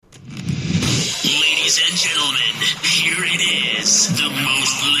Here it is, the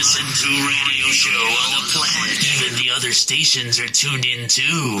most listened to radio show on the planet. Even the other stations are tuned in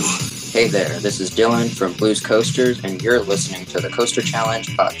too. Hey there, this is Dylan from Blues Coasters, and you're listening to the Coaster Challenge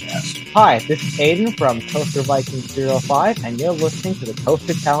podcast. Hi, this is Aiden from Coaster Viking 05, and you're listening to the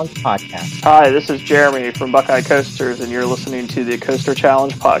Coaster Challenge podcast. Hi, this is Jeremy from Buckeye Coasters, and you're listening to the Coaster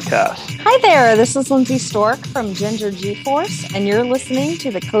Challenge podcast. Hi there, this is Lindsay Stork from Ginger G-Force, and you're listening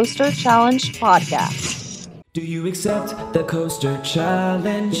to the Coaster Challenge podcast. Do you accept the Coaster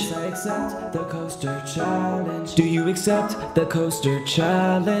Challenge? Yes, I accept the Coaster Challenge. Do you accept the Coaster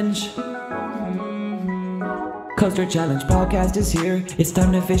Challenge? Coaster Challenge podcast is here. It's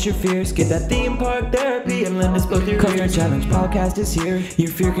time to face your fears. Get that theme park therapy and lend us both your Coaster Challenge podcast is here.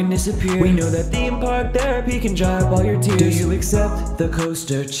 Your fear can disappear. We know that theme park therapy can dry up all your tears. Do you accept the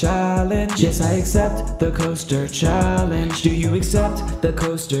Coaster Challenge? Yes, I accept the Coaster Challenge. Do you accept the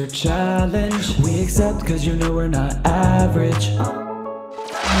Coaster Challenge? We accept because you know we're not average.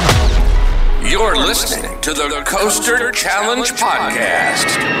 You're listening to the Coaster Challenge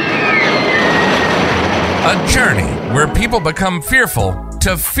podcast. A journey where people become fearful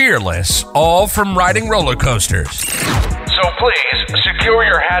to fearless, all from riding roller coasters. So please, secure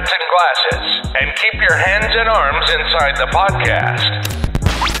your hats and glasses, and keep your hands and arms inside the podcast.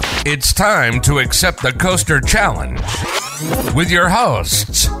 It's time to accept the Coaster Challenge with your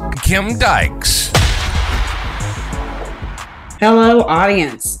hosts, Kim Dykes. Hello,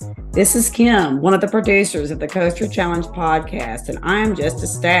 audience. This is Kim, one of the producers of the Coaster Challenge podcast, and I am just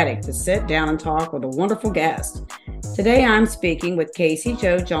ecstatic to sit down and talk with a wonderful guest. Today, I'm speaking with Casie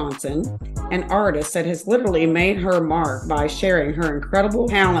Jo Johnson, an artist that has literally made her mark by sharing her incredible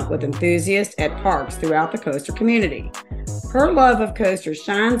talent with enthusiasts at parks throughout the coaster community. Her love of coasters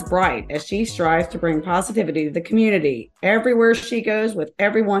shines bright as she strives to bring positivity to the community everywhere she goes with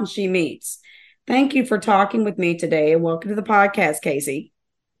everyone she meets. Thank you for talking with me today, and welcome to the podcast, Casie.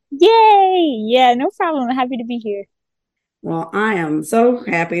 Yay! Yeah, no problem. I'm happy to be here. Well, I am so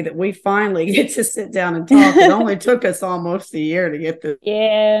happy that we finally get to sit down and talk. It only took us almost a year to get this.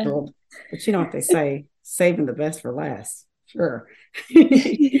 Yeah. But you know what they say, saving the best for last. Sure.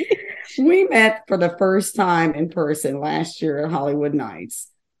 We met for the first time in person last year at Hollywood Nights.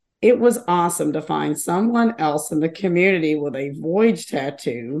 It was awesome to find someone else in the community with a Voyage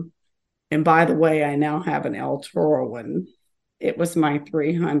tattoo. And by the way, I now have an El Toro one. It was my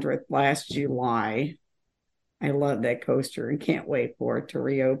 300th last July. I love that coaster and can't wait for it to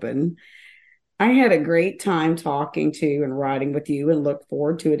reopen. I had a great time talking to and riding with you and look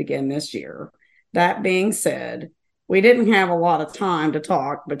forward to it again this year. That being said, we didn't have a lot of time to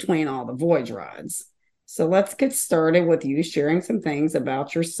talk between all the Voyage rides. So let's get started with you sharing some things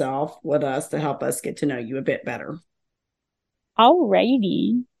about yourself with us to help us get to know you a bit better.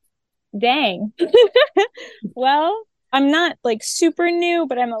 Alrighty. Dang. Well, I'm not like super new,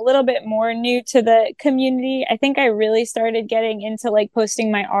 but I'm a little bit more new to the community. I think I really started getting into like posting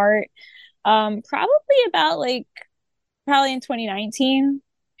my art probably in 2019.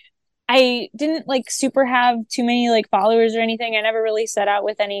 I didn't like super have too many like followers or anything. I never really set out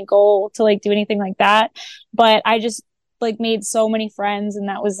with any goal to like do anything like that, but I just like made so many friends, and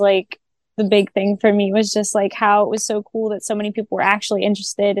that was like the big thing for me was just like how it was so cool that so many people were actually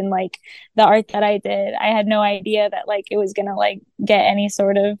interested in like the art that I did. I had no idea that like it was gonna like get any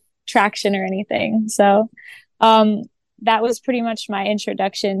sort of traction or anything. So that was pretty much my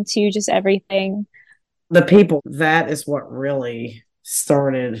introduction to just everything. The people, that is what really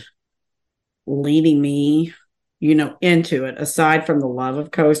started leading me, into it. Aside from the love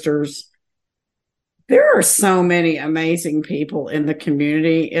of coasters, there are so many amazing people in the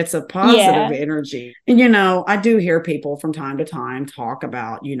community. It's a positive energy. And, I do hear people from time to time talk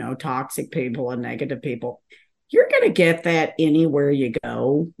about, toxic people and negative people. You're going to get that anywhere you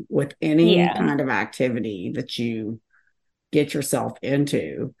go with any kind of activity that you get yourself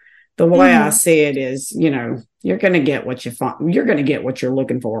into. The way I see it is, you're going to get what you find. You're going to get what you're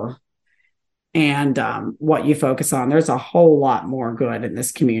looking for and what you focus on. There's a whole lot more good in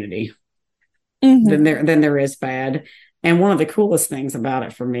this community. Than there is bad. And one of the coolest things about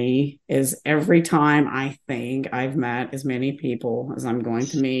it for me is every time I think I've met as many people as I'm going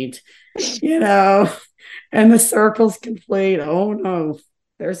to meet, and the circle's complete. Oh no,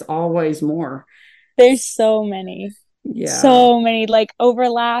 there's always more. There's so many. So many like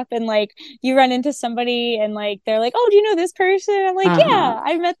overlap, and like you run into somebody and like they're like, oh, do you know this person? I'm like, yeah,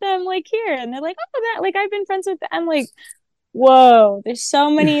 I met them like here, and they're like, oh, that like I've been friends with them. I'm like, whoa, there's so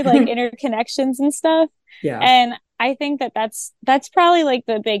many like interconnections and stuff. And I think that's probably like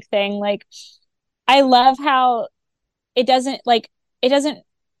the big thing. Like I love how it doesn't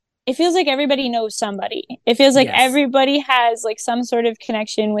it feels like everybody knows somebody. It feels like everybody has like some sort of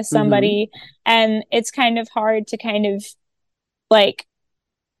connection with somebody, and it's kind of hard to kind of like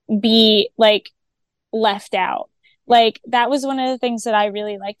be like left out. Like that was one of the things that I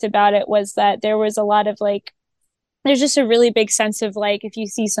really liked about it, was that there was a lot of like, there's just a really big sense of like, if you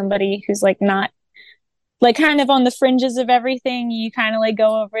see somebody who's like not like kind of on the fringes of everything, you kind of like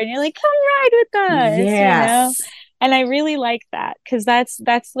go over and you're like, come ride with us, you know? And I really like that, because that's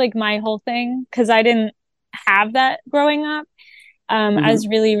like my whole thing, because I didn't have that growing up. I was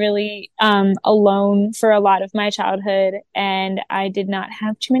really, really alone for a lot of my childhood, and I did not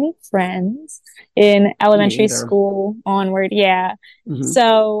have too many friends in elementary school onward. Yeah.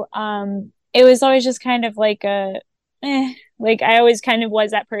 So it was always just kind of like like I always kind of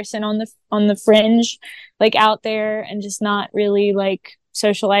was that person on the fringe, like out there and just not really like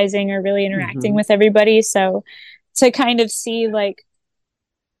socializing or really interacting with everybody. So to kind of see like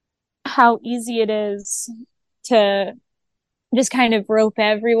how easy it is to just kind of rope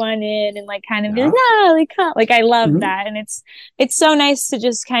everyone in and like kind of be like, no, like, come. Like I love that. And it's so nice to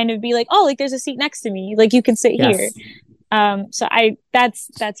just kind of be like, oh, like there's a seat next to me, like you can sit here. So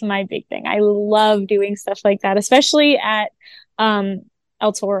that's my big thing. I love doing stuff like that, especially at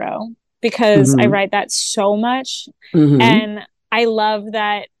El Toro, because I ride that so much. And I love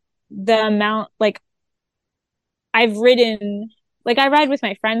that the amount, like I've ridden, like I ride with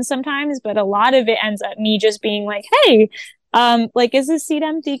my friends sometimes, but a lot of it ends up me just being like, hey, like, is this seat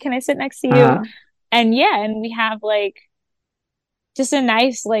empty? Can I sit next to you? And and we have like just a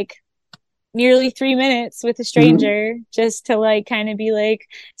nice, like nearly 3 minutes with a stranger just to like kind of be like,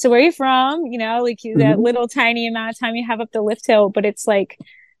 so where are you from? You know, like that little tiny amount of time you have up the lift hill, but it's like,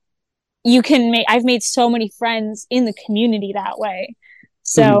 I've made so many friends in the community that way.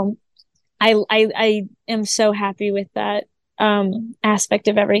 So I am so happy with that aspect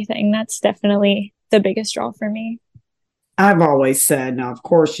of everything. That's definitely the biggest draw for me. I've always said, now, of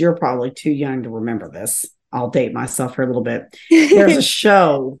course, you're probably too young to remember this. I'll date myself here a little bit. There's a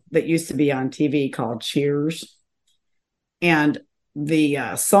show that used to be on TV called Cheers. And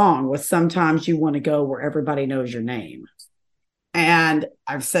the song was Sometimes You Want to Go Where Everybody Knows Your Name. And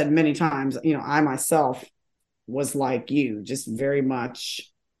I've said many times, you know, I myself was like you, just very much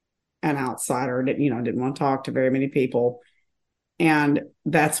an outsider, didn't want to talk to very many people. And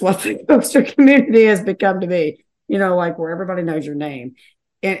that's what the coaster community has become to be, like where everybody knows your name.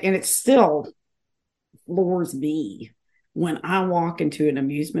 And it still floors me when I walk into an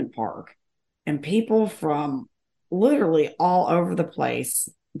amusement park and people from literally all over the place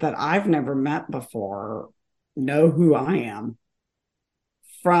that I've never met before know who I am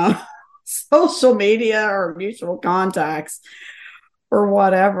from social media or mutual contacts or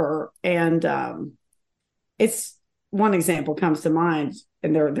whatever. And it's one example comes to mind,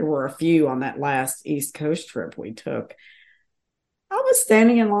 and there were a few on that last East Coast trip we took. I was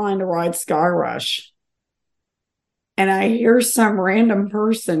standing in line to ride Sky Rush, and I hear some random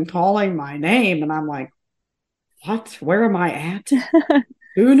person calling my name, and I'm like, what? Where am I at?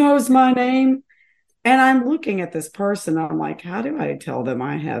 Who knows my name? And I'm looking at this person, and I'm like, how do I tell them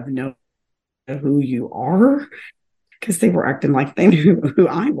I have no idea who you are? Because they were acting like they knew who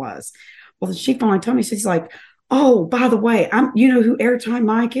I was. Well, she finally told me, she's like, oh, by the way, you know who Airtime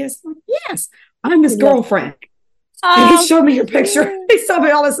Mike is? I'm like, yes, I'm his girlfriend. And he showed me your picture. He told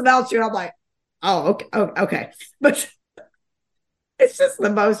me all this about you. I'm like, oh, okay. But it's just the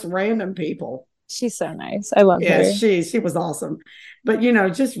most random people. She's so nice. I love her. She was awesome. But,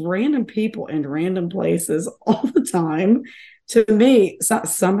 just random people in random places all the time. To me,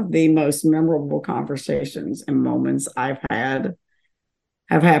 some of the most memorable conversations and moments I've had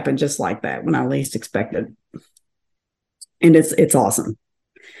have happened just like that when I least expected. And it's awesome.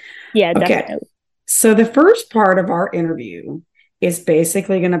 Yeah, definitely. Okay. So the first part of our interview is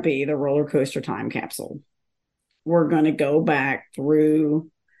basically going to be the roller coaster time capsule. We're going to go back through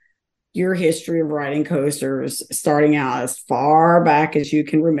your history of riding coasters, starting out as far back as you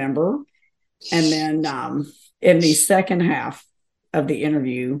can remember. And then in the second half of the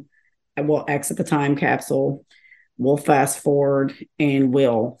interview, we'll exit the time capsule. We'll fast forward and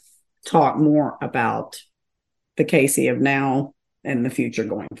we'll talk more about the Casie of now and the future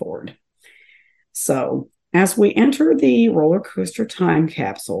going forward. So as we enter the roller coaster time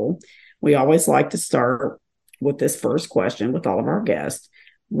capsule, we always like to start with this first question with all of our guests.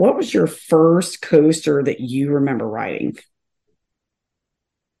 What was your first coaster that you remember riding?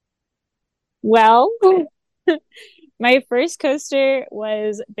 Well, my first coaster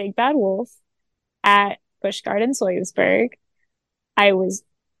was Big Bad Wolf at Busch Gardens, Williamsburg. I was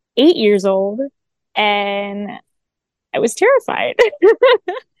 8 years old and I was terrified.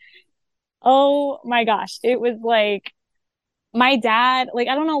 Oh my gosh. It was like my dad, like,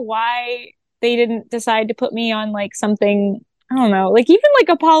 I don't know why they didn't decide to put me on like something, I don't know, like even like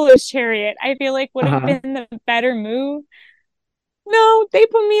Apollo's Chariot, I feel like would have Uh-huh. been the better move. No, they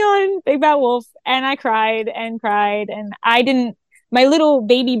put me on Big Bad Wolf and I cried and cried and I didn't, my little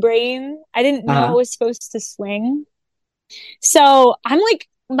baby brain, I didn't know I Uh-huh. was supposed to swing. So I'm like,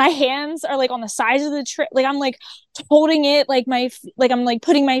 my hands are like on the sides of the tree. Like I'm like holding it, like like I'm like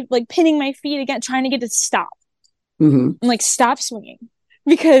putting my, like pinning my feet again, trying to get it to stop. Mm-hmm. I'm like, stop swinging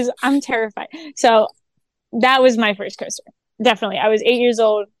because I'm terrified. So that was my first coaster. Definitely. I was 8 years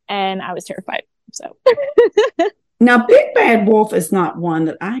old and I was terrified. So Now, Big Bad Wolf is not one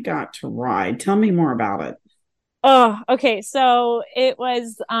that I got to ride. Tell me more about it. oh, okay. So it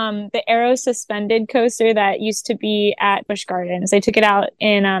was the Aero suspended coaster that used to be at Busch Gardens. They took it out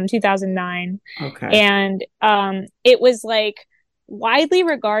in 2009. Okay. And it was like widely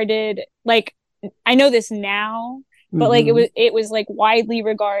regarded, like I know this now, but like Mm-hmm. it was like widely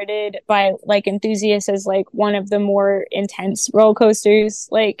regarded by like enthusiasts as like one of the more intense roller coasters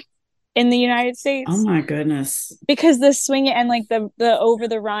like in the United Oh States, my goodness. because the swing and like the over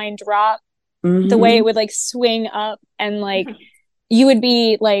the Rhine drop, the way it Mm-hmm. would like swing up and like you would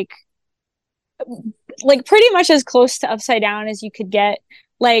be like pretty much as close to upside down as you could get.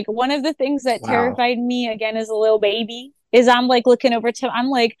 Like one of the things that Wow. terrified me again as a little baby is I'm like looking over to I'm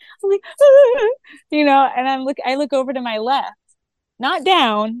like ah, you know, and I look over to my left, not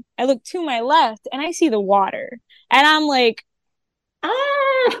down. I look to my left and I see the water. And I'm like, ah,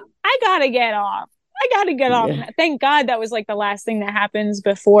 I gotta get off. I gotta get off. Yeah. Thank God that was like the last thing that happens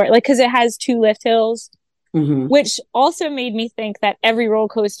before, like, because it has two lift hills, Mm-hmm. which also made me think that every roller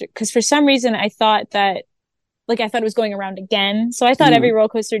coaster, because for some reason I thought that, like, I thought it was going around again. So I thought every Mm-hmm. roller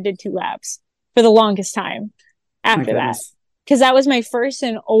coaster did 2 laps for the longest time My after that. goodness. Because that was my first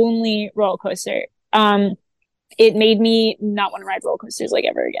and only roller coaster. It made me not want to ride roller coasters like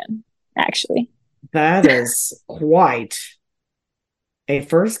ever again, actually. That is quite a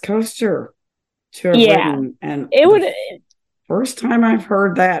first coaster to have Yeah. ridden. And It would, first time I've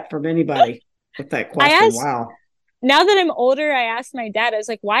heard that from anybody with that I question. asked, Wow. now that I'm older, I asked my dad, I was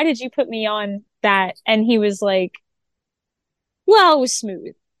like, why did you put me on that? And he was like, well, it was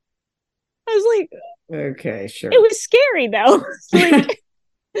smooth. I was like, Okay, sure. it was scary though. Like,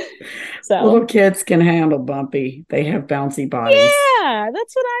 so Little kids can handle bumpy. They have bouncy bodies. yeah,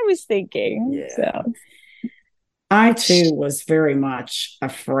 that's what I was thinking. Yeah. So I too was very much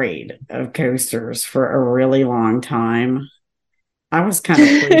afraid of coasters for a really long time. I was kind of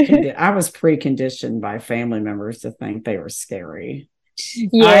preconditioned by family members to think they were scary.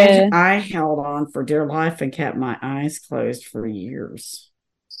 yeah. I held on for dear life and kept my eyes closed for years.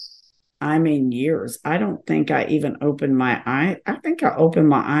 I mean, years. I don't think I even opened my eye. I think I opened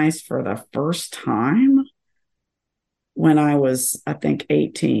my eyes for the first time when I was, I think,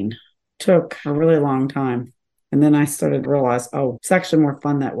 18. Took a really long time. And then I started to realize, oh, it's actually more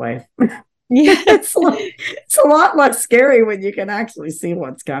fun that way. Yeah. It's a lot less scary when you can actually see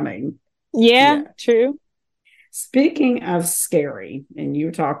what's coming. Yeah, true. Speaking of scary, and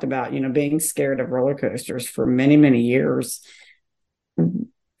you talked about, being scared of roller coasters for many, many years.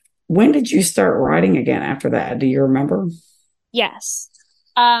 When did you start riding again after that? Do you remember? Yes.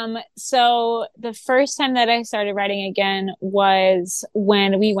 So the first time that I started riding again was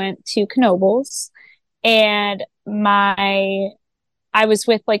when we went to Knoebels, and I was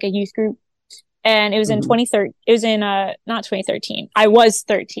with like a youth group, and it was in Mhm. 2013. It was in not 2013. I was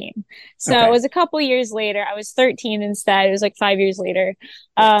 13. So Okay. it was a couple years later. I was 13 instead. It was like 5 years later.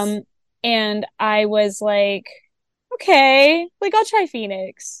 Yes. And I was like, okay, like I'll try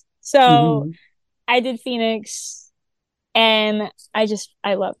Phoenix. So Mhm. I did Phoenix and I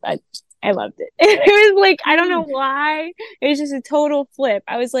loved it. I loved it. It was like, I don't know why. It was just a total flip.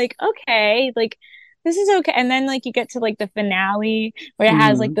 I was like, okay, like this is okay. And then like you get to like the finale where it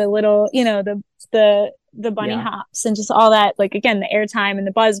has like Mhm. the little, the bunny Yeah. hops and just all that, like again, the airtime and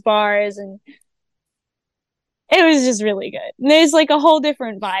the buzz bars, and it was just really good. And there's like a whole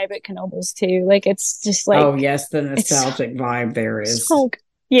different vibe at Knoebels too. Like it's just like Oh, yes, the it's nostalgic vibe there is so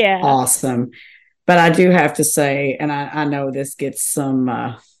yeah. awesome. But I do have to say, and I know this gets some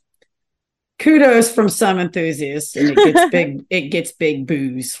kudos from some enthusiasts, and it gets big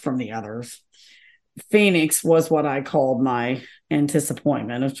boos from the others. Phoenix was what I called my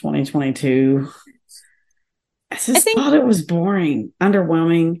disappointment of 2022. I I just think thought it was boring,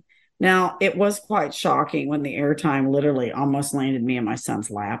 underwhelming. Now, it was quite shocking when the airtime literally almost landed me in my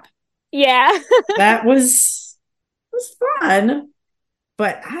son's lap. yeah. That was fun,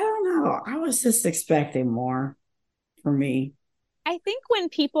 but I don't know. I was just expecting more for me. I think when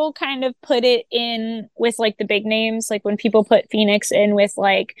people kind of put it in with like the big names, like when people put Phoenix in with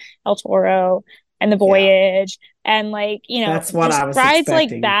like El Toro and the Voyage and like, That's what just I was rides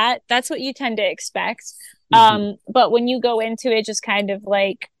expecting. like that, that's what you tend to expect. Mhm. But when you go into it just kind of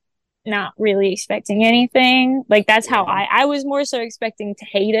like not really expecting anything, like that's how I was more so expecting to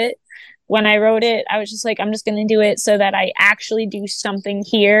hate it when I wrote it. I was just like, I'm just gonna do it so that I actually do something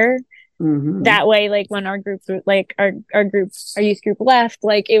here. Mhm. That way, like when our group, like our youth group left,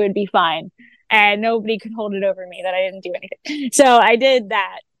 like it would be fine, and nobody could hold it over me that I didn't do anything. So I did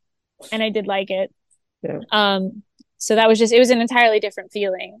that, and I did like it. Yeah. So that was just, it was an entirely different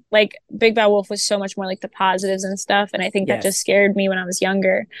feeling. Like Big Bad Wolf was so much more like the positives and stuff, and I think that just scared me when I was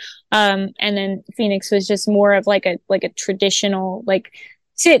younger. And then Phoenix was just more of like a traditional like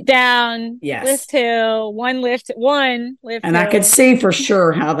sit down, lift hill, one lift And hill. I could see for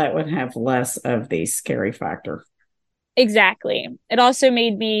sure how that would have less of the scary factor. Exactly. It also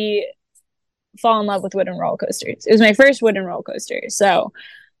made me fall in love with wooden roller coasters. It was my first wooden roller coaster. So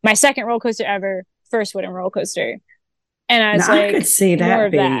my second roller coaster ever, first wooden roller coaster. And I was now, like, I could see more that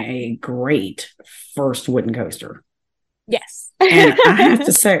of being that. a great first wooden coaster. Yes. And I have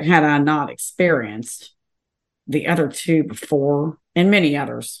to say, had I not experienced the other two before, and many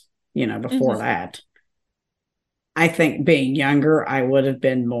others, before that, I think being younger, I would have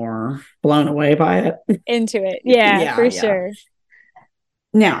been more blown away by it. Into it. Yeah, for sure.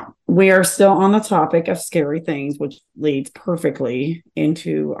 Now, we are still on the topic of scary things, which leads perfectly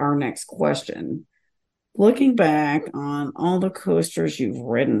into our next question. Looking back on all the coasters you've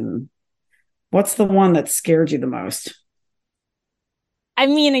ridden, what's the one that scared you the most? I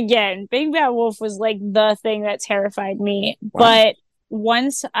mean, again, Big Bad Wolf was like the thing that terrified me. Wow. But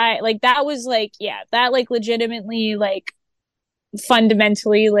once I like that was like, that like legitimately like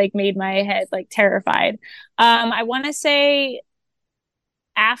fundamentally like made my head like terrified. I want to say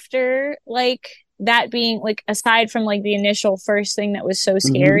after like that being like aside from like the initial first thing that was so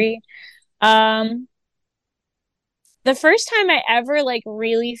scary, the first time I ever like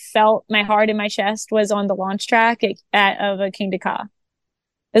really felt my heart in my chest was on the launch track of a King Ka.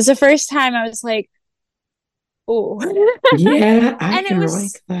 It was the first time I was like, oh. Yeah, I and can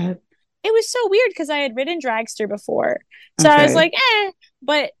relate to that. It was so weird because I had ridden dragster before. So I was like,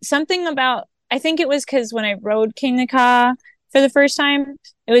 but something about, I think it was because when I rode King Ka for the first time,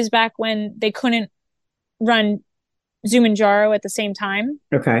 it was back when they couldn't run Zumanjaro at the same time.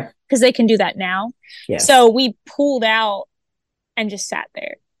 Okay. Because they can do that now. Yes. So we pulled out and just sat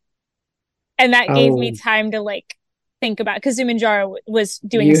there. And that gave me time to like think about, because Zumanjaro was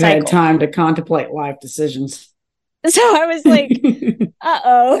doing a cycle. You had time to contemplate life decisions. So I was like,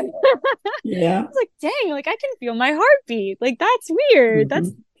 uh-oh. Yeah. I was like, dang, like I can feel my heartbeat. Like that's weird.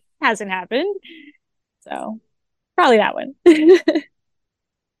 That hasn't happened. So probably that one.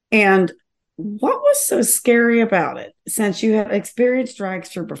 And what was so scary about it? Since you have experienced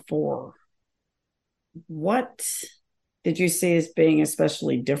dragster before, what did you see as being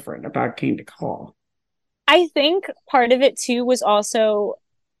especially different about King Ka? I think part of it too was also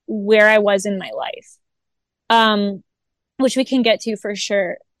where I was in my life. Which we can get to for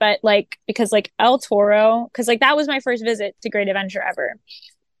sure. But like, because like El Toro, because like that was my first visit to Great Adventure ever.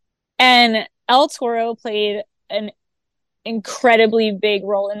 And El Toro played an incredibly big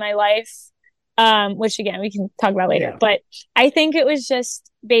role in my life. Which again, we can talk about later. Yeah. But I think it was just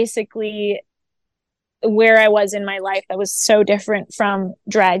basically where I was in my life that was so different from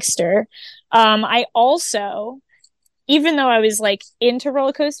dragster. I also, even though I was like into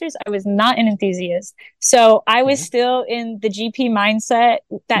roller coasters, I was not an enthusiast. So I was still in the GP mindset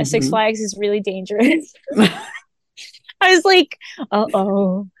that Six Flags is really dangerous. I was like,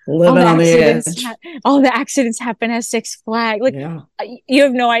 living on the edge. All the accidents happen at Six Flags. Like, you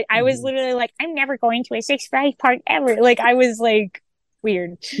have no idea. I was literally like, I'm never going to a Six Flags park ever. Like, I was like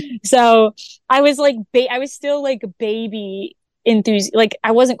weird. So I was like, I was still like a baby enthusiast. Like, I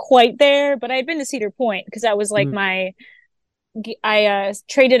wasn't quite there, but I'd been to Cedar Point because that was like I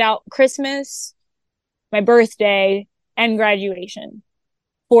traded out Christmas, my birthday, and graduation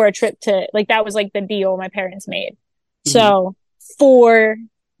for a trip to, like, that was like the deal my parents made. So for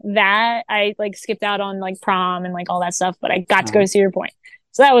that, I like skipped out on like prom and like all that stuff, but I got to go to Cedar Point.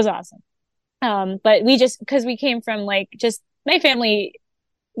 So that was awesome. But we just, because we came from like just my family,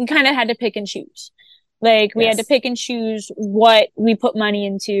 we kind of had to pick and choose. Like we had to pick and choose what we put money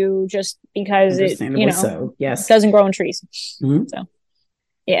into just because it, doesn't grow on trees. So,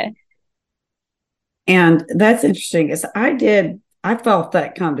 yeah. And that's interesting. Is I felt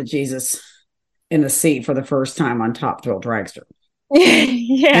that come to Jesus in the seat for the first time on Top Thrill Dragster.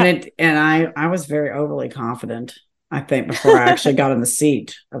 Yeah. And I was very overly confident I think, before I actually got in the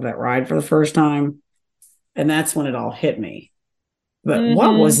seat of that ride for the first time. And that's when it all hit me. But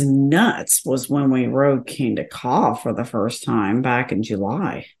what was nuts was when we rode King to Caw for the first time back in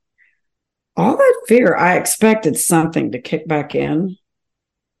July. All that fear, I expected something to kick back in.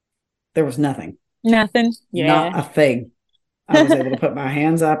 There was nothing. Nothing. Yeah. Not a thing. I was able to put my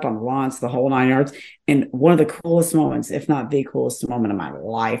hands up on the launch, the whole 9 yards. And one of the coolest moments, if not the coolest moment of my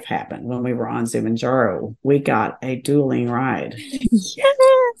life, happened when we were on Zumandjaro. We got a dueling ride. King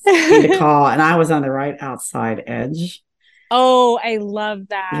to Caw, and I was on the right outside edge. Oh, I love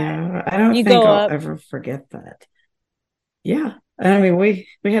that. Yeah, I don't think I'll ever forget that. Yeah. I mean, we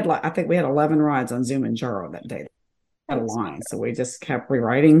had I think we had 11 rides on Zumandjaro that day. Had a line, so we just kept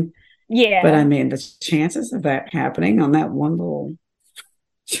rewriting. Yeah. But I mean, the chances of that happening on that one little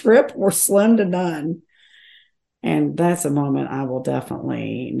trip were slim to none. And that's a moment I will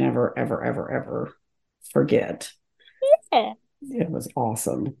definitely never, ever, ever, ever forget. Yeah. It was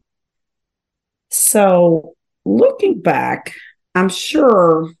awesome. So looking back, I'm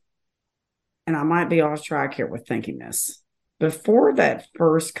sure, and I might be off track here with thinking this, before that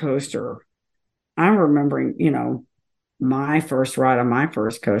first coaster, I'm remembering, my first ride on my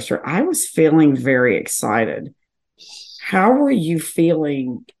first coaster, I was feeling very excited. How were you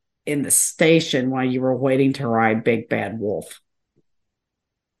feeling in the station while you were waiting to ride Big Bad Wolf?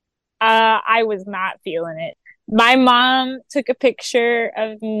 I was not feeling it. My mom took a picture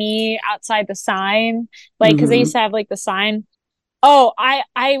of me outside the sign, like, because they used to have like the sign. Oh,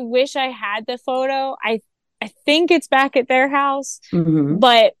 I wish I had the photo. I think it's back at their house,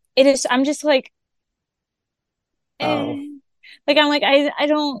 but it is. I'm just like, like I'm like I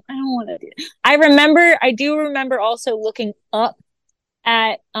don't want to do it. I do remember also looking up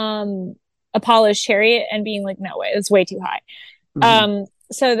at Apollo's Chariot and being like, no way, it's way too high.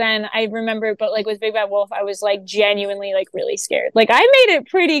 So then I remember, but like with Big Bad Wolf, I was like genuinely like really scared. Like I made it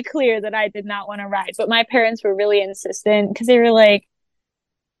pretty clear that I did not want to ride, but my parents were really insistent because they were like,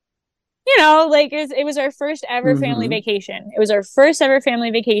 like it was our first ever family vacation. It was our first ever family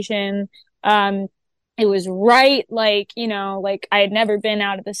vacation. It was right, like, like I had never been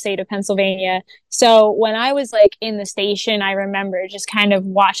out of the state of Pennsylvania. So when I was like in the station, I remember just kind of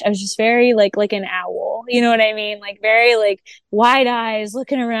I was just very like an owl, you know what I mean? Like very like wide eyes,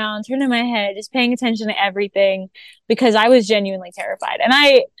 looking around, turning my head, just paying attention to everything because I was genuinely terrified. And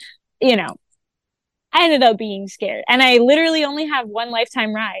I ended up being scared. And I literally only have one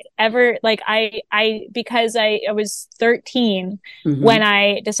lifetime ride ever. Like because I was 13 when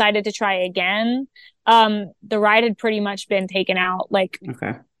I decided to try again. The ride had pretty much been taken out like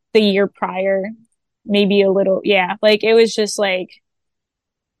the year prior, maybe a little. Yeah. Like it was just like,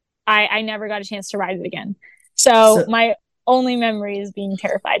 I never got a chance to ride it again. So my only memory is being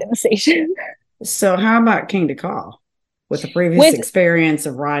terrified in the station. So how about King to Caw? With the previous experience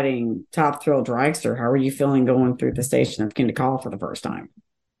of riding Top Thrill Dragster, how were you feeling going through the station of King to Caw for the first time?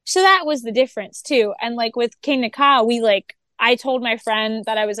 So that was the difference too. And like with King to Caw, I told my friend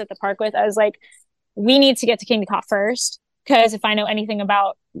that I was at the park with, I was like, we need to get to King to Caw first. Because if I know anything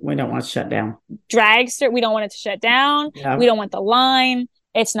about we don't want to shut down Dragster, we don't want it to shut down. Yeah. We don't want the line.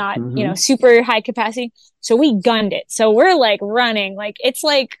 It's not, super high capacity. So we gunned it. So we're like running. Like it's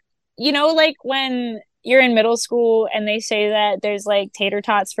like, like when you're in middle school and they say that there's like tater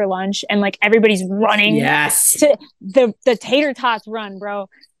tots for lunch and like everybody's running. Yes. To the tater tots run, bro.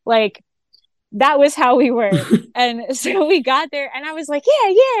 Like that was how we were. And so we got there and I was like,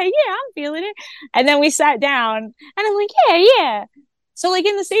 yeah, I'm feeling it. And then we sat down and I'm like, yeah. So like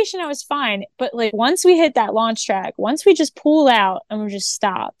in the station, I was fine. But like once we hit that launch track, once we just pulled out and we're just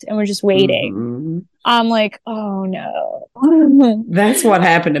stopped and we're just waiting, I'm like, oh no. That's what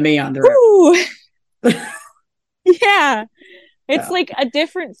happened to me on the road. Yeah. It's like a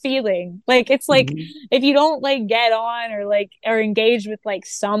different feeling. Like it's like if you don't like get on or engage with like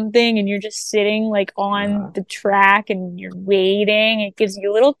something and you're just sitting like on the track and you're waiting, it gives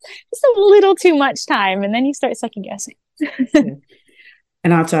you just a little too much time and then you start second guessing.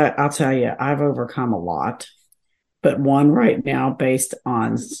 And I'll tell you, I've overcome a lot, but one right now based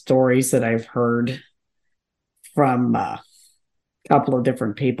on stories that I've heard from a couple of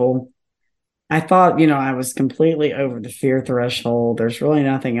different people. I thought, I was completely over the fear threshold. There's really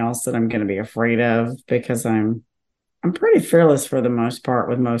nothing else that I'm going to be afraid of because I'm pretty fearless for the most part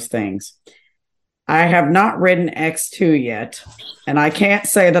with most things. I have not ridden X2 yet, and I can't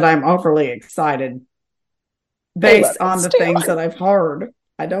say that I'm overly excited based on the things that I've heard.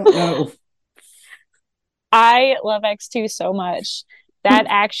 I don't know. I love X2 so much. That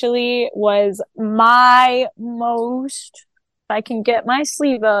actually was my most, if I can get my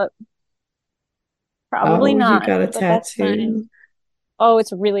sleeve up, Probably You not, got a but that's fine. tattoo. Oh,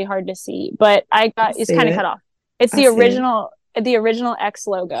 it's really hard to see, but I it's see kind of it. cut off. It's I see it. the original X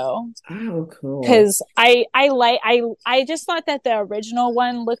logo. Oh, cool. Because I just thought that the original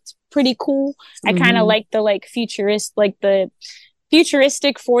one looked pretty cool. I kind of Mhm. like the the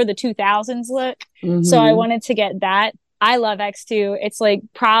futuristic for the 2000s look. So I Mhm. wanted to get that. I love X2. It's like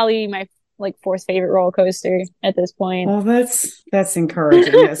probably my like fourth favorite roller coaster at this point. Well, that's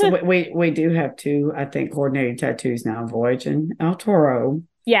encouraging. Yeah, so we do have two, I think, coordinating tattoos now, Voyage and El Toro.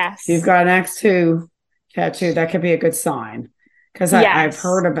 Yes. If you've got an X2 tattoo, that could be a good sign. Because I've Yes.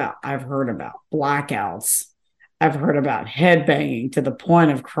 heard about blackouts. I've heard about head banging to the point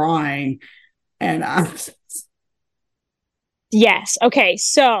of crying. And Yes. Okay.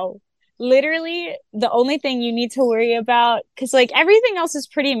 So literally the only thing you need to worry about, because like everything else is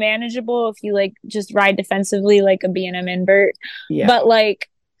pretty manageable if you like just ride defensively like a B&M invert. yeah. But like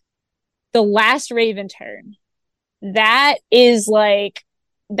the last Raven turn, that is like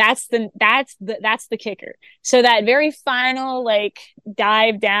that's the kicker. So that very final like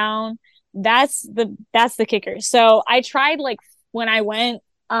dive down, that's the kicker. So I tried like when I went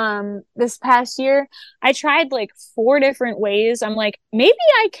this past year, I tried like 4 different ways. I'm like, maybe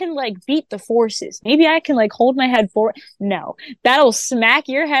I can like beat the forces. Maybe I can like hold my head forward. No, that'll smack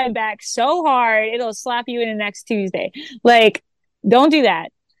your head back so hard it'll slap you in the next Tuesday. Like, don't do that.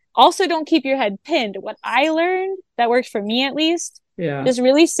 Also, don't keep your head pinned. What I learned that worked for me at least, Yeah. just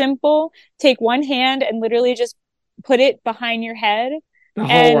really simple. Take one hand and literally just put it behind your head. The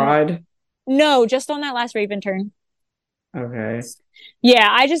whole ride. No, just on that last Raven turn. Okay. Yeah,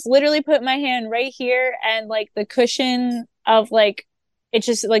 I just literally put my hand right here and like the cushion of like it's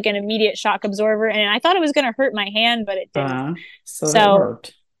just like an immediate shock absorber, and I thought it was gonna hurt my hand, but it didn't. So that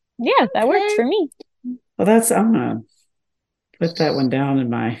worked. Yeah, that worked for me. Well, I'm gonna put that one down in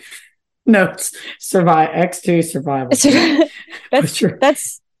my notes. X2 survival.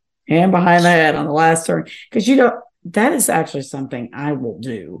 That's hand behind the head on the last turn, because that is actually something I will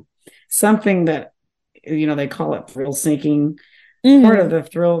do. Something that they call it thrill seeking. Mm-hmm. Part of the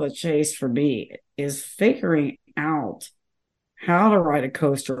thrill of the chase for me is figuring out how to ride a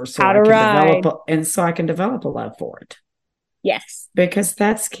coaster so I can develop a love for it. Yes, because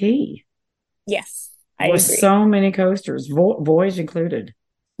that's key. Yes, I agree. So many coasters, Voyage included.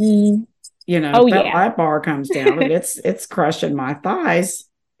 Mm. That lap bar comes down and it's crushing my thighs.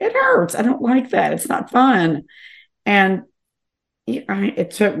 It hurts. I don't like that. It's not fun. And it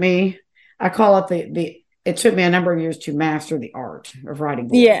took me. I call it it took me a number of years to master the art of riding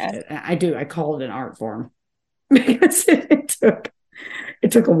Voyage. Yeah, I do. I call it an art form because it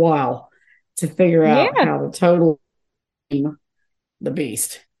took a while to figure out how to total the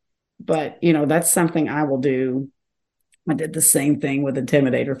beast. But that's something I will do. I did the same thing with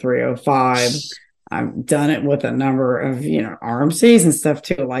Intimidator 305. I've done it with a number of RMCs and stuff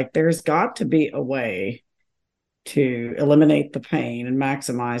too. Like, there's got to be a way to eliminate the pain and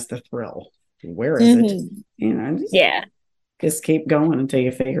maximize the thrill. Where is it? Just keep going until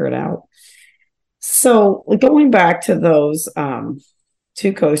you figure it out. So going back to those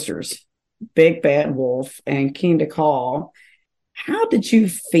 2 coasters, Big Bad Wolf and King to Call, how did you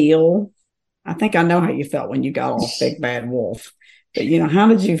feel? I think I know how you felt when you got off Big Bad Wolf, but how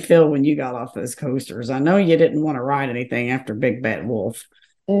did you feel when you got off those coasters? I know you didn't want to ride anything after Big Bad Wolf.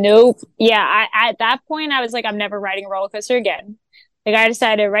 Nope. Yeah, at that point I was like, I'm never riding a roller coaster again. Like, I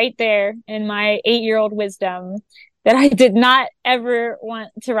decided right there in my 8-year-old wisdom that I did not ever want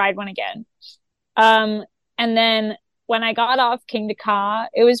to ride one again. And then when I got off King to Ka,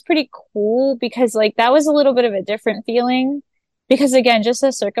 it was pretty cool because like that was a little bit of a different feeling. Because again, just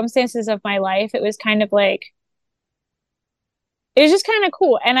the circumstances of my life, it was kind of like, it was just kind of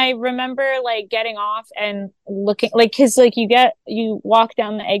cool. And I remember like getting off and looking like, cause like you walk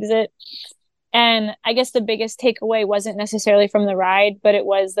down the exit, and I guess the biggest takeaway wasn't necessarily from the ride, but it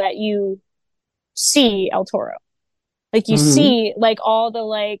was that you see El Toro. Like you see like all the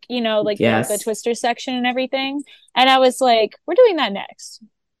like, the Twister section and everything. And I was like, we're doing that next.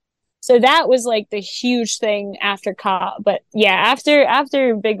 So that was like the huge thing after Ka. But yeah,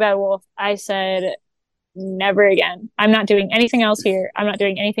 after Big Bad Wolf, I said, never again. I'm not doing anything else here. I'm not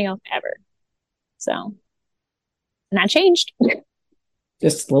doing anything else ever. So, and that changed.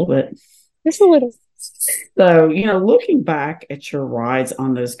 Just a little bit. Just a little. So, looking back at your rides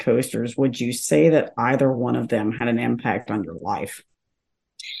on those coasters, would you say that either one of them had an impact on your life?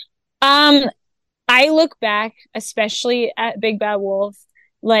 I look back, especially at Big Bad Wolf,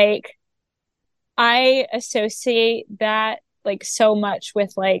 like I associate that like so much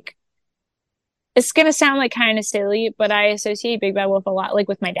with like, it's gonna sound like kind of silly, but I associate Big Bad Wolf a lot like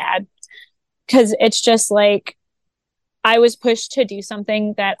with my dad. because it's just like I was pushed to do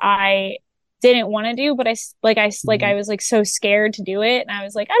something that I didn't want to do, but I was like so scared to do it, and I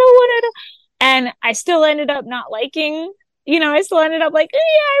was like, I don't want to, and I still ended up not liking. I still ended up like, yeah,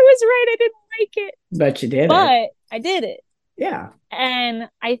 I was right, I didn't like it, But you did it. but I did it. Yeah. And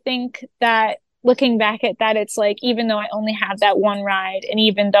I think that looking back at that, it's like, even though I only have that one ride, and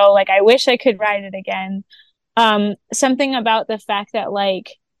even though like I wish I could ride it again, something about the fact that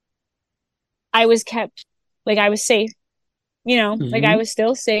like I was kept, like I was safe, like I was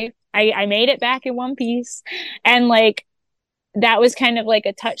still safe. I made it back in one piece, and like that was kind of like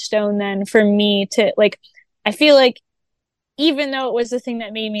a touchstone then for me to like, I feel like even though it was the thing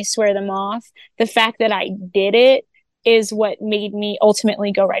that made me swear them off, the fact that I did it is what made me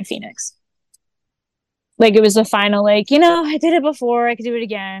ultimately go ride Phoenix. Like it was the final, like, I did it before, I could do it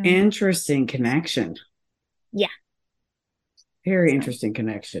again. Interesting connection. Yeah. Very interesting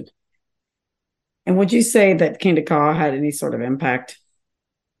connection. And would you say that Kingda Ka had any sort of impact?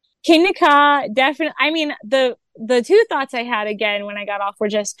 Kingda Ka, definitely. I mean, the two thoughts I had again when I got off were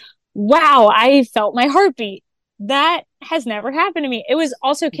just, wow, I felt my heartbeat. That has never happened to me. It was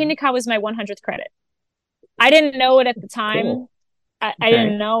also, Kingda Ka was my 100th credit. I didn't know it at the time. Cool. I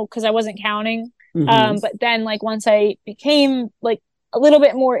didn't know because I wasn't counting. But then like once I became like a little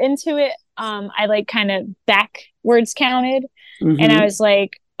bit more into it, I like kind of backwards counted, and I was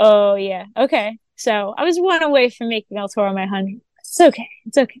like, oh yeah, okay. So I was one away from making El Toro my 100. It's okay.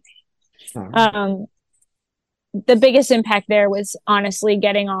 It's okay. The biggest impact there was honestly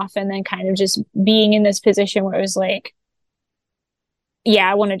getting off and then kind of just being in this position where it was like,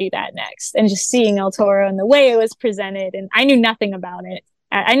 yeah, I want to do that next. And just seeing El Toro and the way it was presented. And I knew nothing about it.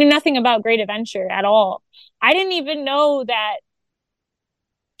 I knew nothing about Great Adventure at all. I didn't even know that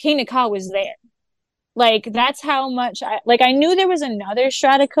Kingda Ka was there. Like, that's how much I knew there was another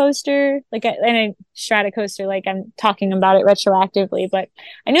Stratocoaster, Stratocoaster, like I'm talking about it retroactively, but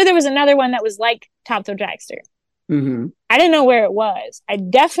I knew there was another one that was like Top Thrill Dragster. I didn't know where it was. I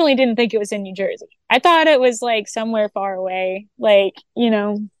definitely didn't think it was in New Jersey. I thought it was like somewhere far away,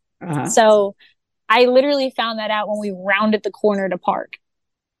 So I literally found that out when we rounded the corner to park.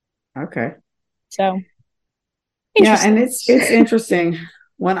 Okay. So. Yeah, and it's interesting.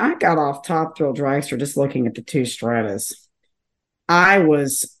 When I got off Top Thrill Dragster, just looking at the two Stratas, I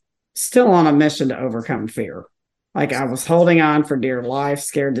was still on a mission to overcome fear. Like I was holding on for dear life,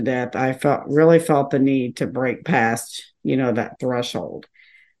 scared to death. I really felt the need to break past, that threshold.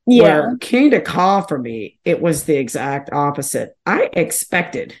 Yeah. Where Kingda Ka for me, it was the exact opposite. I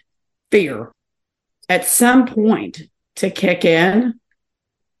expected fear at some point to kick in,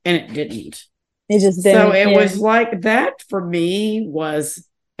 and it didn't. It just didn't. So it was like that for me was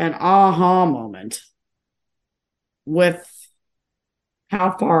an aha moment with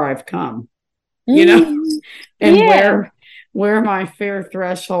how far I've come. And where my fear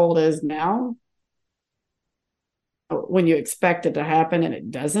threshold is now, when you expect it to happen and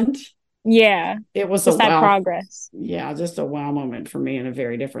it doesn't. Yeah. It was just that progress. Yeah, just a wow moment for me in a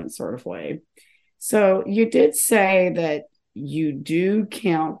very different sort of way. So you did say that you do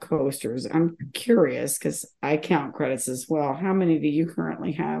count coasters. I'm curious because I count credits as well. How many do you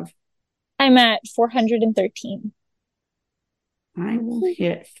currently have? I'm at 413. I will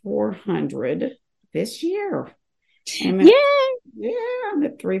hit 400 this year. I'm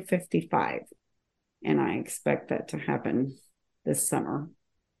at 355. And I expect that to happen this summer.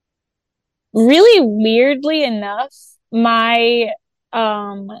 Really weirdly enough, my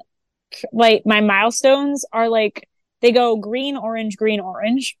my milestones are like, they go green, orange, green,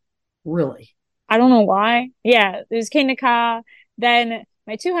 orange. Really? I don't know why. Yeah, there's Kingda Ka. Then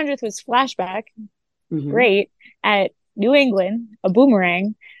my 200th was Flashback. Great. At New England, a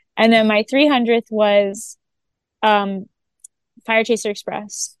boomerang. And then my 300th was Fire Chaser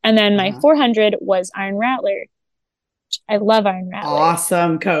Express. And then my 400 was Iron Rattler. I love Iron Rattler.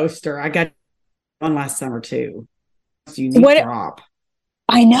 Awesome coaster. I got one last summer too. Unique drop.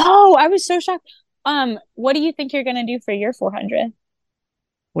 I know. I was so shocked. What do you think you're going to do for your 400?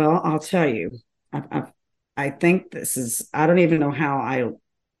 Well, I'll tell you. I think I don't even know how I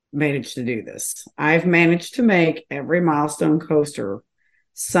managed to do this. I've managed to make every milestone coaster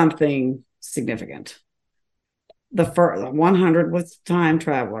something significant. The 100 was Time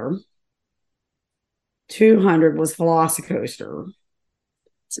Traveler. 200 was Velocicoaster.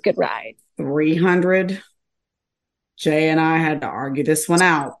 It's a good ride. 300, Jay and I had to argue this one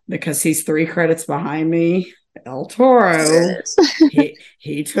out because he's 3 credits behind me. El Toro,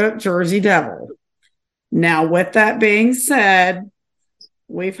 he took Jersey Devil. Now, with that being said,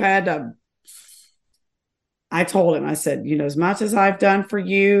 we've had to. I told him, I said, as much as I've done for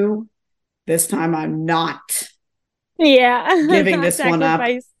you, This time I'm not giving Not this one up.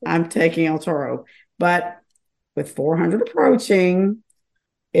 sacrifice. I'm taking El Toro. But with 400 approaching,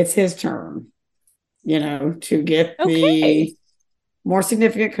 it's his turn, to get the more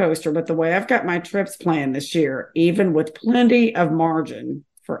significant coaster. But the way I've got my trips planned this year, even with plenty of margin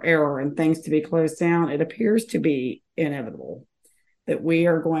for error and things to be closed down, it appears to be inevitable that we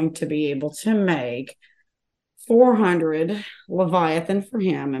are going to be able to make 400 Leviathan for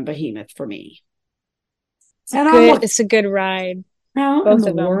him and Behemoth for me. It's a good ride. How in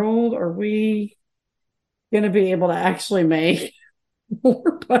the world are we going to be able to actually make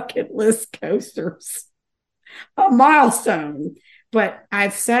more bucket list coasters? A milestone. But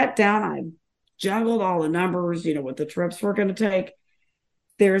I've sat down, I've juggled all the numbers, what the trips we're going to take.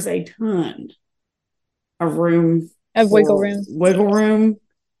 There's a ton of room. Of wiggle room. Wiggle room.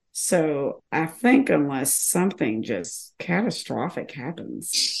 So I think unless something just catastrophic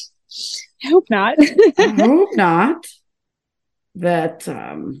happens. I hope not. I hope not. That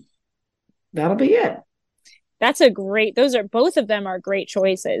that'll be it. Both of them are great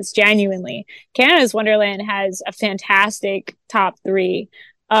choices, genuinely. Canada's Wonderland has a fantastic top 3.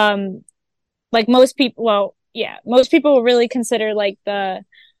 Like most people really consider like the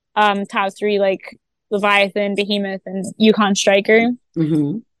top 3 like Leviathan, Behemoth, and Yukon Striker.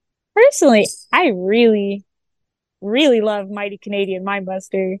 Mm-hmm. Personally, I really, really love Mighty Canadian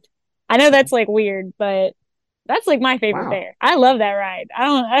Mindbuster. I know that's like weird, but that's like my favorite there. I love that ride. I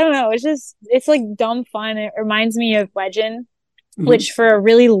don't know. It's like dumb fun. It reminds me of Legend, which for a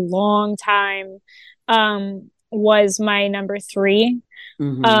really long time was my number 3.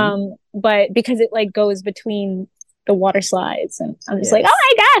 But because it like goes between the water slides, and I'm just like, oh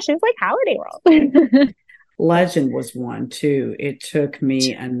my gosh, it's like Holiday World. Legend was one too. It took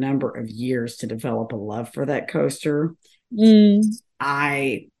me a number of years to develop a love for that coaster.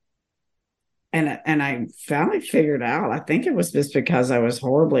 I finally figured out, I think it was just because I was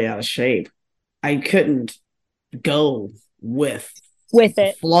horribly out of shape. I couldn't go with it.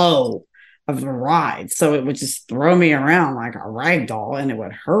 The flow of the ride. So it would just throw me around like a rag doll and it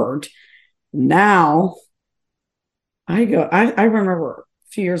would hurt. Now I remember a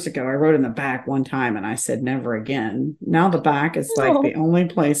few years ago, I rode in the back one time and I said, never again. Now the back is like the only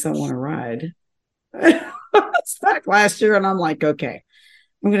place I want to ride. It's back last year and I'm like, okay,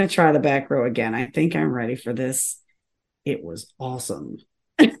 I'm going to try the back row again. I think I'm ready for this. It was awesome.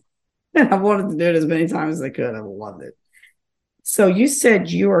 And I wanted to do it as many times as I could. I loved it. So you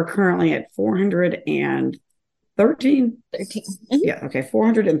said you are currently at 413? 13. Yeah, okay,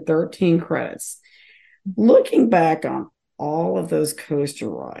 413 credits. Looking back on all of those coaster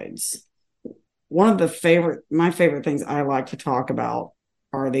rides, one of my favorite things I like to talk about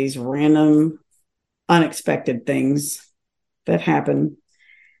are these random, unexpected things that happen.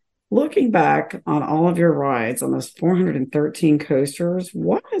 Looking back on all of your rides on those 413 coasters,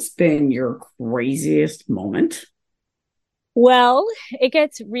 what has been your craziest moment? Well, it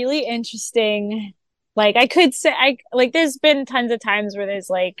gets really interesting. Like I could say, there's been tons of times where there's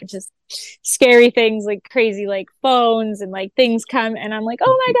like just scary things, like crazy, like phones and like things come, and I'm like,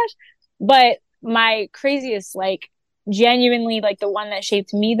 oh my gosh. But my craziest, like genuinely, like the one that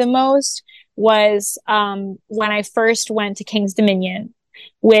shaped me the most was when I first went to King's Dominion,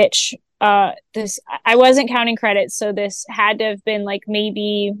 which I wasn't counting credits, so this had to have been like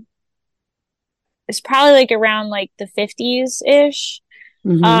maybe it's probably like around like the 50s ish.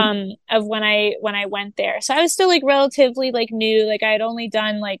 Of when I went there. So I was still like relatively like new. Like I had only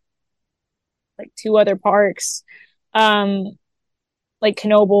done like 2 other parks, like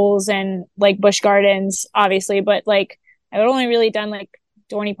Knoebels and like Busch Gardens, obviously, but like I had only really done like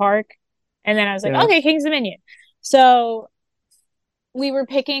Dorney Park. And then I was like, okay, King's Dominion. So we were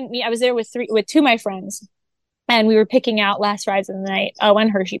I was there with 2 of my friends, and we were picking out last rides of the night. Oh,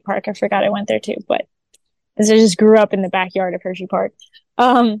 and Hershey Park. I forgot I went there too, but I just grew up in the backyard of Hershey Park.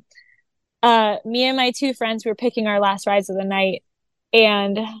 Me and my 2 friends were picking our last rides of the night,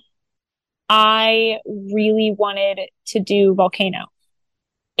 and I really wanted to do Volcano,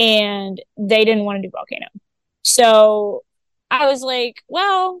 and they didn't want to do Volcano. So I was like,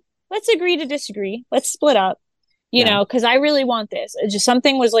 well, let's agree to disagree. Let's split up, you know, because I really want this. It's just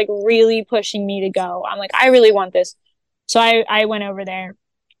something was like really pushing me to go. I'm like, I really want this. So I went over there,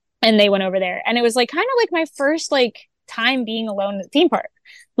 and they went over there, and it was like kind of like my first like time being alone at the theme park,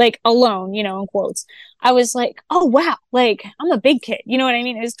 like alone, you know, in quotes. I was like, oh wow, like I'm a big kid, you know what I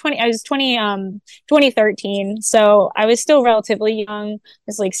mean? I was 2013, so I was still relatively young. I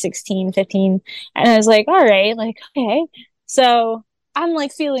was like 16, 15, and I was like, all right, like okay, so I'm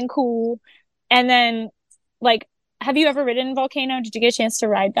like feeling cool. And then like, have you ever ridden Volcano? Did you get a chance to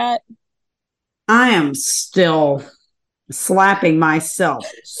ride that? I am still slapping myself.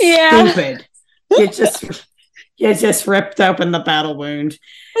 Yeah. Stupid. You just ripped open the battle wound.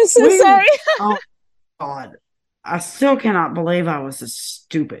 I'm so sorry. Oh God. I still cannot believe I was this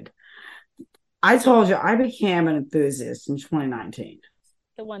stupid. I told you I became an enthusiast in 2019.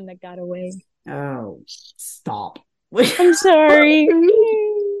 The one that got away. Oh, stop. I'm sorry.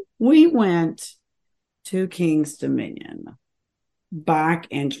 We went to King's Dominion back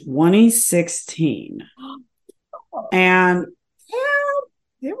in 2016. And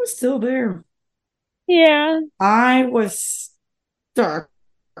yeah, it was still there. Yeah. I was stuck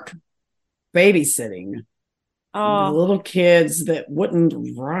babysitting the little kids that wouldn't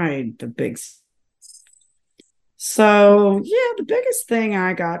ride the big. So, yeah, the biggest thing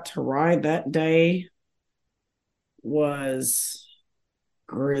I got to ride that day was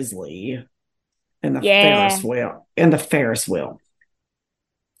Grizzly and the Ferris wheel. And the Ferris wheel.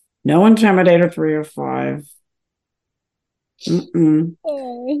 No Intimidator 305.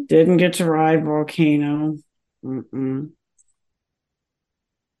 Didn't get to ride Volcano. The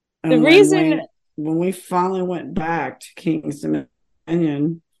reason when we finally went back to King's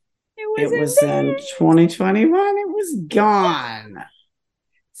Dominion, it was in 2021. It was gone.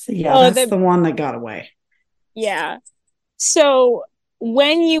 So yeah, that's the one that got away. Yeah. So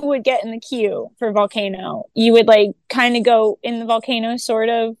when you would get in the queue for Volcano, you would like kind of go in the volcano, sort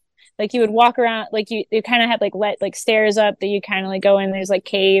of like you would walk around, like you kind of had like stairs up that you kind of like go in. There's like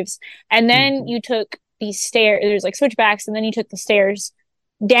caves, and then you took these stairs. There's like switchbacks, and then you took the stairs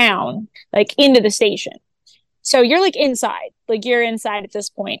down like into the station. So you're like inside, like you're inside at this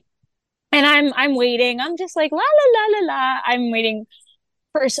point. And I'm waiting. I'm just like la la la la la. I'm waiting.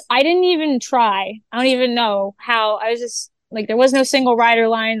 First, I didn't even try. I don't even know how. I was just like, there was no single rider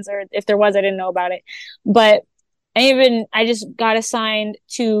lines, or if there was, I didn't know about it. But I just got assigned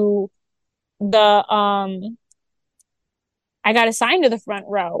to I got assigned to the front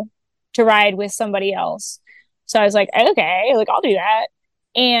row to ride with somebody else. So I was like, okay, like I'll do that.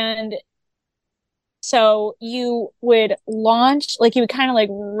 And so you would launch, like you would kind of like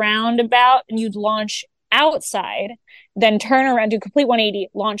roundabout, and you'd launch outside, then turn around, do complete 180,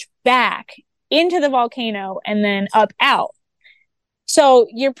 launch back into the volcano, and then up out. So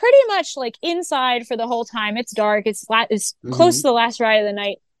you're pretty much like inside for the whole time. It's dark. It's close to the last ride of the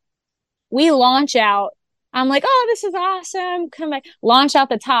night. We launch out. I'm like, oh, this is awesome. Come back, launch out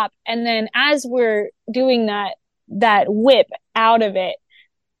the top. And then as we're doing that whip out of it,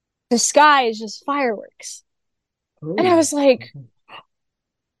 the sky is just fireworks. Ooh. And I was like,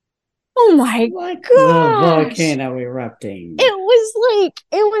 oh my god, the volcano erupting. It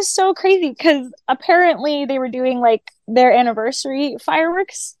was so crazy because apparently they were doing like their anniversary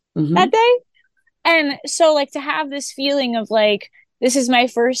fireworks that day. And so like to have this feeling of like, this is my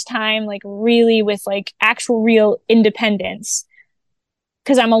first time like really with like actual real independence,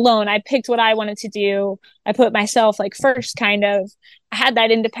 because I'm alone. I picked what I wanted to do. I put myself like first, kind of. I had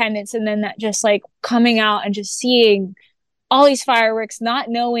that independence, and then that just like coming out and just seeing all these fireworks, not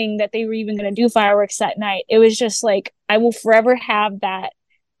knowing that they were even going to do fireworks that night. It was just like, I will forever have that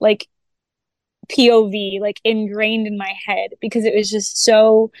like POV like ingrained in my head, because it was just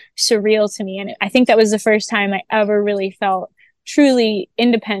so surreal to me. And I think that was the first time I ever really felt truly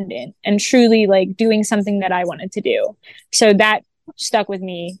independent and truly like doing something that I wanted to do. So that stuck with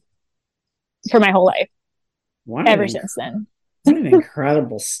me for my whole life. Ever since then. What an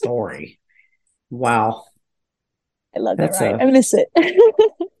incredible story. Wow. I love that ride. I miss it.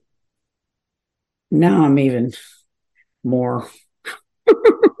 Now I'm even more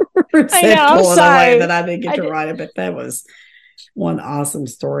I know, I'm sorry that I didn't get to ride it, but that was one awesome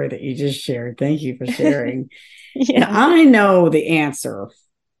story that you just shared. Thank you for sharing. Yeah. Now, I know the answer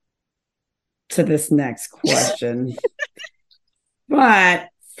to this next question, but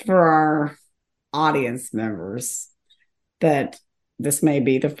for our audience members that this may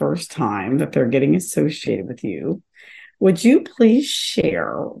be the first time that they're getting associated with you, would you please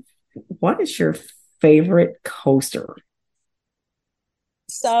share what is your favorite coaster?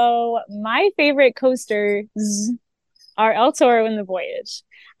 So my favorite coasters are El Toro and the Voyage.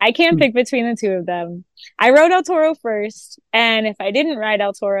 I can't pick between the two of them. I rode El Toro first, and if I didn't ride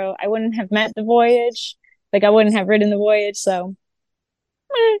El Toro, I wouldn't have met the Voyage. Like I wouldn't have ridden the Voyage, so.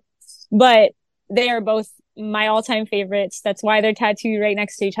 But they are both my all-time favorites. That's why they're tattooed right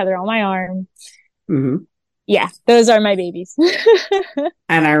next to each other on my arm. Yeah, those are my babies.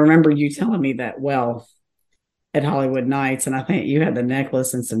 And I remember you telling me that, at Hollywood Nights, and I think you had the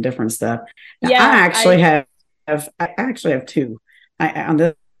necklace and some different stuff. Now, yeah, I actually have two. I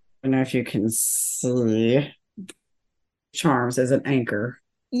don't know if you can see Charms as an anchor.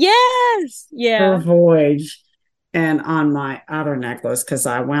 Yes. per Yeah. voyage. And on my other necklace, because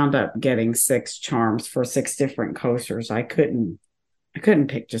I wound up getting 6 charms for 6 different coasters, I couldn't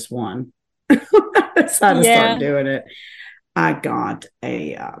pick just one. I decided to start Yeah. doing it. I got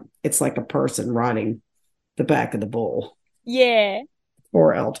it's like a person riding the back of the bull Yeah.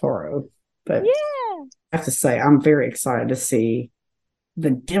 for El Toro. But Yeah. I have to say, I'm very excited to see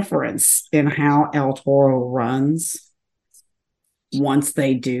the difference in how El Toro runs once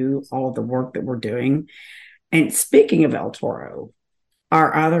they do all the work that we're doing. And speaking of El Toro,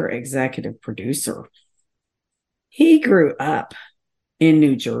 our other executive producer, he grew up in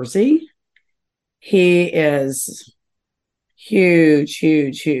New Jersey. He is huge,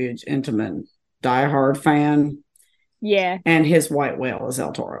 intimate, diehard fan. Yeah. And his white whale is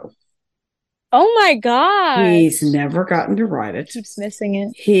El Toro. Oh my God. He's never gotten to ride it. Keeps missing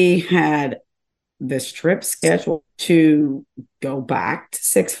it. He had this trip scheduled to go back to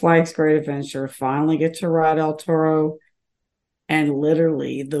Six Flags Great Adventure, finally get to ride El Toro. And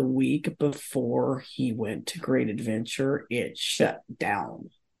literally the week before he went to Great Adventure, it shut down.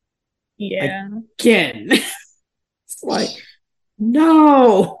 Yeah. Again. It's like,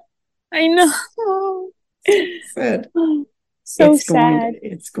 no. I know. Said, so sad.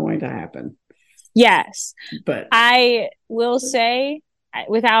 It's going to happen. Yes. But I will say,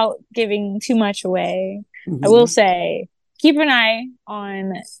 without giving too much away, I will say, keep an eye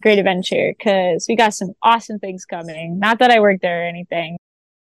on Great Adventure because we got some awesome things coming. Not that I work there or anything.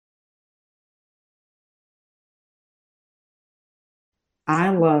 I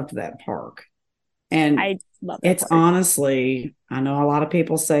loved that park. And I love that it's park. Honestly, I know a lot of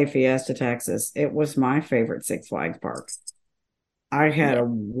people say Fiesta, Texas. It was my favorite Six Flags park. I had a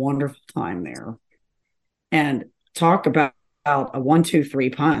wonderful time there. And talk about a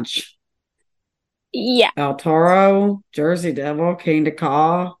 1-2-3 punch. Yeah. El Toro, Jersey Devil, King to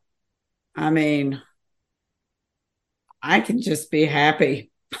Caw. I mean, I can just be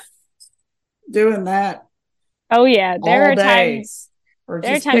happy doing that. Oh yeah, there are times. Or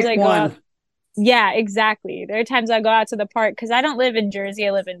there are just times pick I go one. out. Yeah, exactly. There are times I go out to the park because I don't live in Jersey.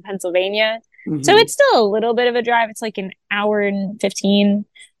 I live in Pennsylvania, so it's still a little bit of a drive. It's like an hour and 15,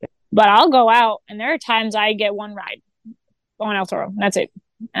 but I'll go out, and there are times I get one ride on El Toro. That's it,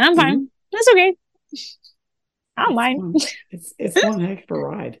 and I'm fine. That's okay. I don't mind. It's one heck of a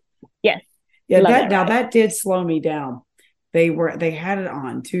ride. Yes. Yeah. That did slow me down. They had it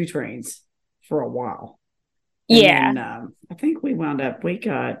on 2 trains for a while. And then, I think we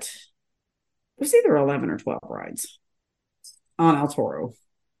got, it was either 11 or 12 rides on El Toro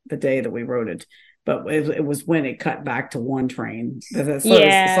the day that we rode it. But it was when it cut back to 1 train that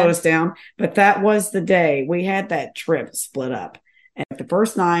slowed us down. But that was the day we had that trip split up. And the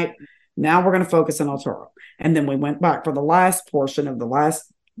first night, now we're going to focus on El Toro. And then we went back for the last portion of the last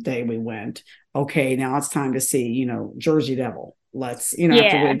day we went. Okay, now it's time to see, Jersey Devil. Let's, after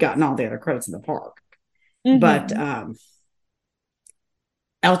we had gotten all the other credits in the park. But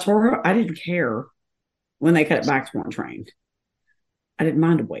El Toro, I didn't care when they cut it back to 1 train. I didn't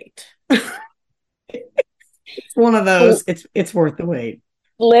mind to wait. It's one of those, it's worth the wait.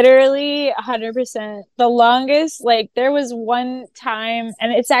 Literally 100%. The longest, there was one time,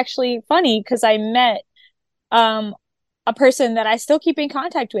 and it's actually funny because I met a person that I still keep in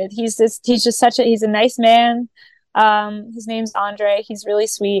contact with. He's a nice man. His name's Andre. He's really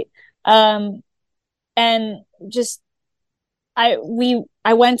sweet. And just I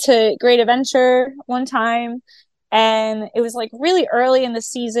went to Great Adventure one time, and it was really early in the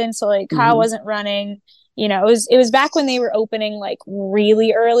season, so Kyle wasn't running. It was back when they were opening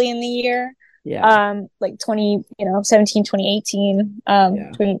really early in the year. Yeah. 2017, 2018,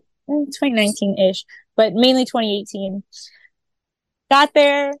 2019-ish, but mainly 2018. Got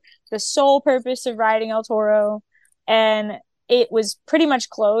there, the sole purpose of riding El Toro, and it was pretty much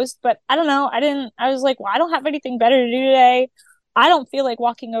closed, but I don't know. I was like, well, I don't have anything better to do today. I don't feel like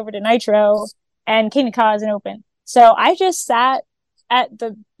walking over to Nitro, and King Ka isn't open. So I just sat at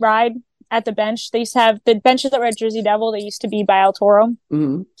the ride at the bench. They used to have the benches that were at Jersey Devil. They used to be by El Toro.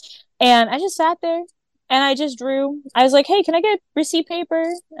 And I just sat there and I just drew. I was like, hey, can I get receipt paper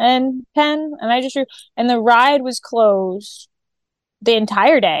and pen? And I just drew. And the ride was closed the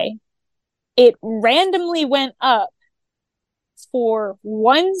entire day. It randomly went up for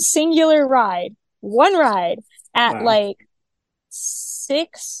one singular ride, at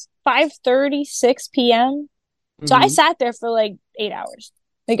 5:30, 6 p.m. So I sat there for 8 hours.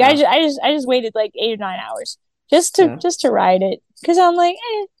 I just waited 8 or 9 hours just to ride it, because I'm like,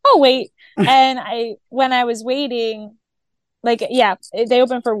 I'll wait. And when I was waiting, they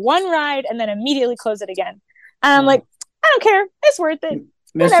opened for one ride and then immediately closed it again. And I'm like, I don't care, it's worth it.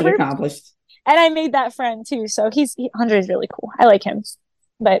 Mission whatever. accomplished. And I made that friend too. So Hunter is really cool. I like him.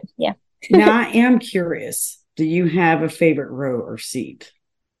 But yeah. Now, I am curious. Do you have a favorite row or seat?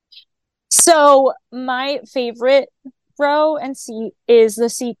 So my favorite row and seat is the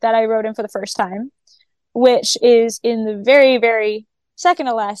seat that I rode in for the first time, which is in the very, very second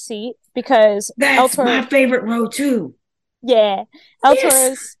to last seat because That's my favorite row too. Yeah. El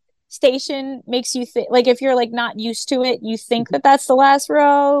Toro's station makes you think, like, if you're like not used to it, you think that that's the last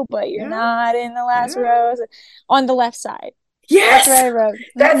row, but you're not in the last row. On the left side. Yes, that's where I rode.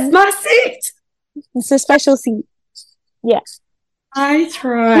 That's my seat. It's a special seat. Yeah. I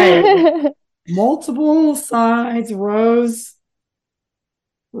tried multiple sides, row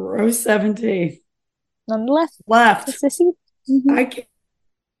 17. On the left. Left. That's the seat. I can't.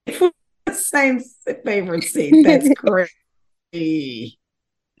 The same favorite seat. That's crazy.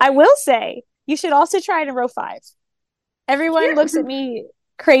 I will say you should also try it in row 5. Everyone looks at me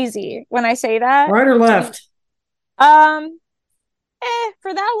crazy when I say that. Right or left?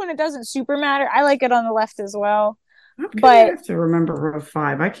 For that one, it doesn't super matter. I like it on the left as well. But I have to remember row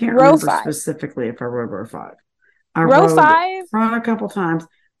 5. I can't remember specifically if I rode row 5. I rode 5 front a couple times,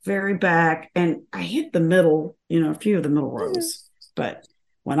 very back, and I hit the middle. A few of the middle rows. But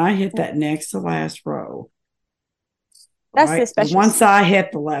when I hit that next to last row, that's the special. Once I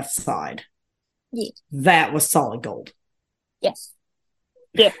hit the left side, yeah, that was solid gold. Yes.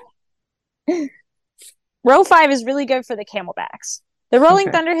 Yeah. Row 5 is really good for the camelbacks. The rolling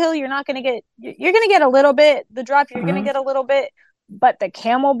Thunderhill, you're going to get a little bit. The drop, you're going to get a little bit. But the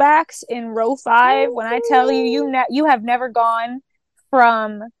camelbacks in row 5, when I tell you, you have never gone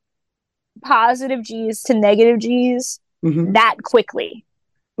from positive G's to negative G's that quickly.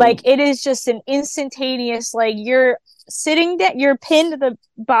 Like, it is just an instantaneous, like, you're sitting down, you're pinned to the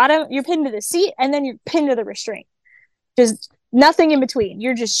bottom, you're pinned to the seat, and then you're pinned to the restraint. Just nothing in between.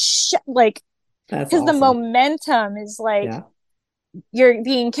 You're just because the momentum is like you're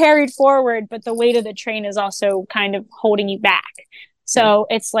being carried forward, but the weight of the train is also kind of holding you back. So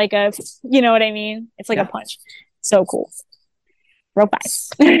it's like you know what I mean? It's like a punch. So cool. Row 5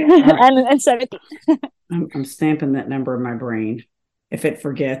 and 17. I'm stamping that number in my brain. If it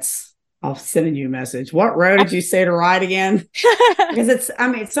forgets, I'll send you a message. What row did you say to ride again? Because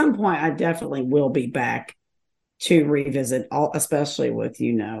at some point, I definitely will be back to revisit, especially with,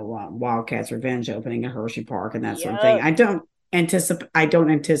 Wildcats Revenge opening at Hershey Park and that sort of thing. I don't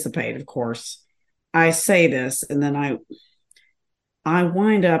anticipate, of course. I say this, and then I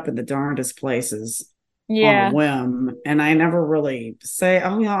wind up in the darndest places on a whim, and I never really say,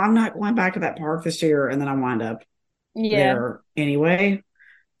 I'm not going back to that park this year, and then I wind up there anyway.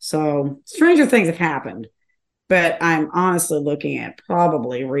 So stranger things have happened, but I'm honestly looking at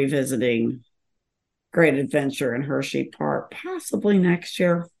probably revisiting Great Adventure in Hershey Park possibly next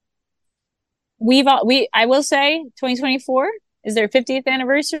year. I will say 2024 is their 50th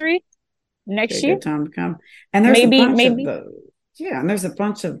anniversary next year. Good time to come. And there's and there's a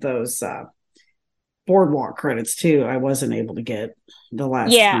bunch of those boardwalk credits too. I wasn't able to get the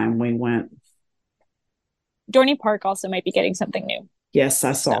last time we went. Dorney Park also might be getting something new. Yes,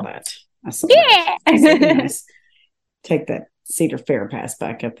 I saw that. That. Nice. Take that Cedar Fair pass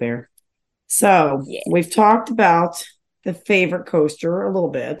back up there. So we've talked about the favorite coaster a little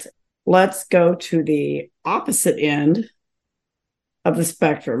bit. Let's go to the opposite end of the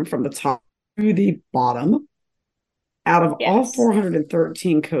spectrum, from the top to the bottom. Out of all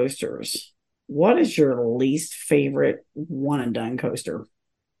 413 coasters, what is your least favorite one and done coaster?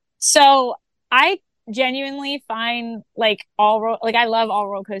 So I genuinely find I love all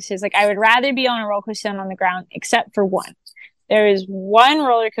roller coasters. Like, I would rather be on a roller coaster than on the ground, except for one. There is one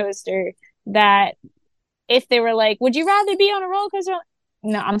roller coaster that, if they were like, would you rather be on a roller coaster?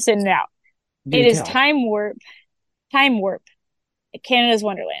 No, I'm sitting it out. It is Time Warp at Canada's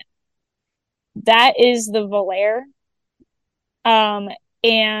Wonderland. That is the Volair.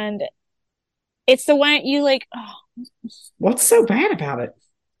 And it's the one you like. Oh. What's so bad about it?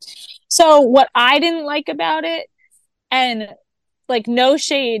 So what I didn't like about it, and like, no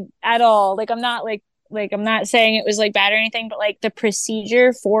shade at all. Like, I'm not I'm not saying it was like bad or anything, but like the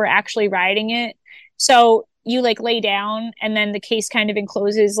procedure for actually riding it. So you like lay down, and then the case kind of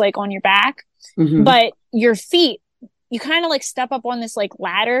encloses like on your back, but your feet, you kind of like step up on this like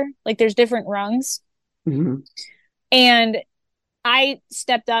ladder, like there's different rungs. And I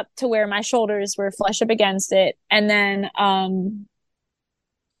stepped up to where my shoulders were flush up against it. And then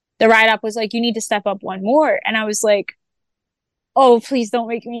the ride up was like, you need to step up one more. And I was like, oh, please don't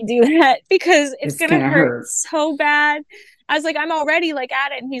make me do that, because it's gonna hurt so bad. I was like, I'm already like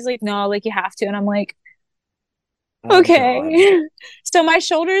at it. And he's like, no, like you have to. And I'm like, Oh, Okay. So my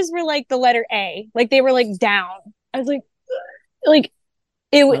shoulders were like the letter A. Like they were like down. I was like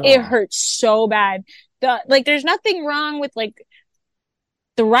it hurt so bad. There's nothing wrong with like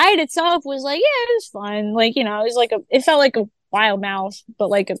the ride itself was like, yeah, it was fun. Like, it was like it felt like a wild mouse, but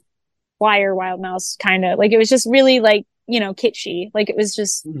like a flyer wild mouse kind of. Like it was just really like, kitschy. Like it was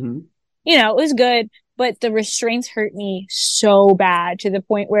just it was good, but the restraints hurt me so bad to the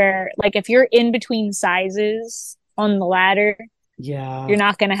point where like if you're in between sizes on the ladder, you're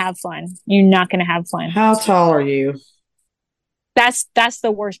not going to have fun. You're not going to have fun. How tall are you? That's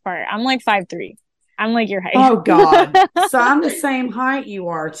the worst part. I'm like 5'3". I'm like your height. Oh God. So I'm the same height you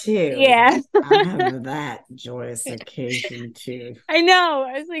are too. Yeah. I have that joyous occasion to I know.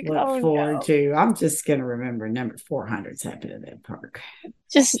 I was like, look forward to. I'm just gonna remember number 400's happened at that park.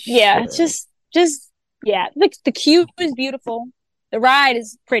 Just yeah. The queue is beautiful. The ride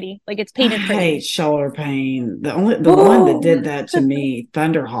is pretty. Like it's painted pretty. I hate shoulder pain. The one that did that to me,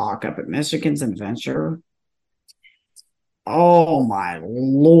 Thunderhawk up at Michigan's Adventure. Oh my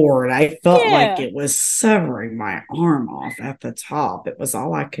Lord. I felt like it was severing my arm off at the top. It was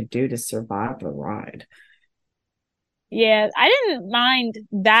all I could do to survive the ride. Yeah, I didn't mind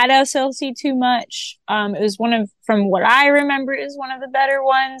that SLC too much. It was from what I remember, is one of the better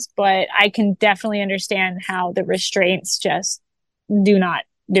ones, but I can definitely understand how the restraints just do not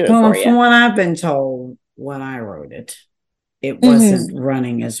do it for you. From what I've been told when I rode it, it wasn't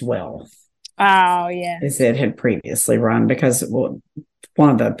running as well. Oh, yeah. As it had previously run, because one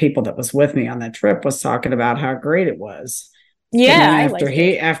of the people that was with me on that trip was talking about how great it was. Yeah. After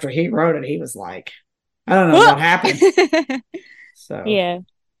he rode it, he was like, I don't know what happened. So, yeah.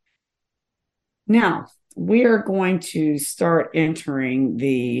 Now we are going to start entering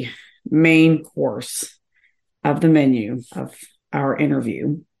the main course of the menu of our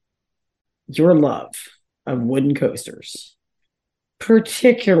interview. Your love of wooden coasters.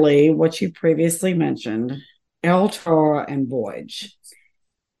 Particularly what you previously mentioned, El Toro and Voyage.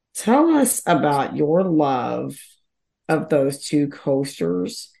 Tell us about your love of those two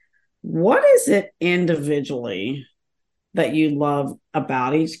coasters. What is it individually that you love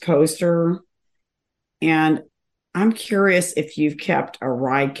about each coaster? And I'm curious if you've kept a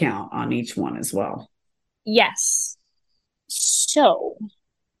ride count on each one as well. Yes. So,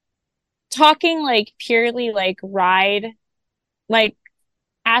 talking like purely like ride like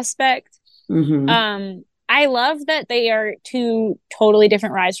aspect. I love that they are two totally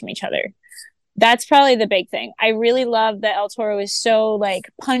different rides from each other. That's probably the big thing. I really love that El Toro is so like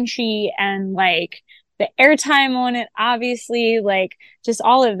punchy, and like the airtime on it, obviously, like just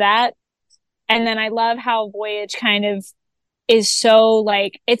all of that. And then I love how Voyage kind of is so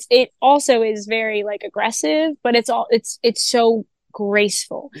like it also is very like aggressive, but it's so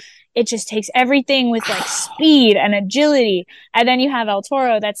graceful. It just takes everything with like speed and agility. And then you have El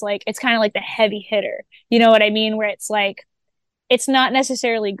Toro that's like, it's kind of like the heavy hitter. You know what I mean? Where it's like, it's not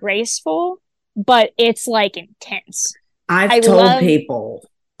necessarily graceful, but it's like intense. I've told people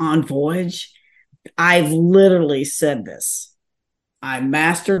on Voyage, I've literally said this. I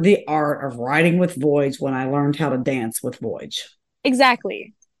mastered the art of riding with Voyage when I learned how to dance with Voyage.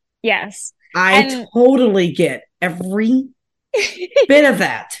 Exactly. Yes. I totally get every bit of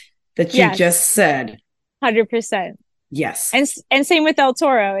that you just said. 100%. Yes. And same with El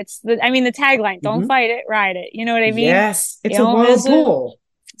Toro. It's the tagline, don't fight it, ride it. You know what I mean? Yes. It's a wild bull.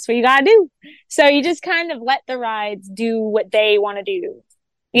 That's what you gotta do. So you just kind of let the rides do what they want to do.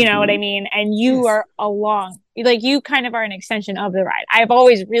 You know what I mean? And you are along. Like you kind of are an extension of the ride. I've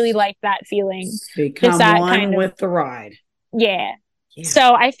always really liked that feeling. Become one with the ride. Yeah.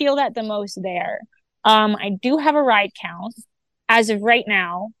 So I feel that the most there. I do have a ride count. As of right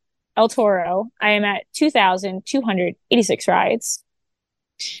now, El Toro, I am at 2,286 rides.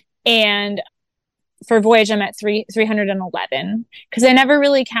 And for Voyage, I'm at 311. Because I never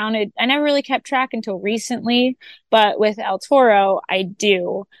really counted. I never really kept track until recently. But with El Toro, I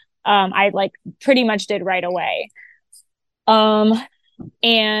do. I like pretty much did right away.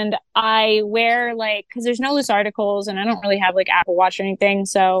 And I wear like, because there's no loose articles and I don't really have like Apple Watch or anything.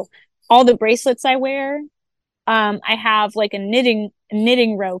 So all the bracelets I wear, I have like a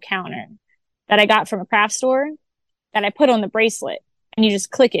knitting row counter that I got from a craft store that I put on the bracelet, and you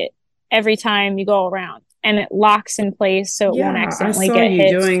just click it every time you go around, and it locks in place so it won't accidentally get hit. I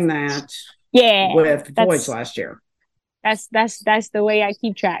saw you doing that. Yeah, with Voyage last year. That's the way I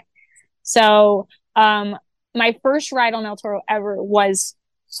keep track. So, my first ride on El Toro ever was,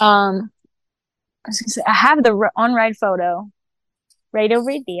 I was gonna say, I have the on-ride photo right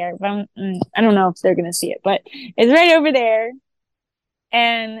over there. I don't know if they're gonna see it, but it's right over there.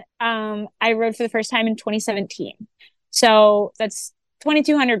 and I rode for the first time in 2017. So that's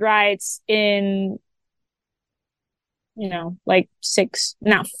 2,200 rides in, like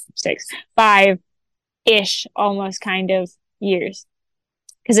 5-ish almost kind of years.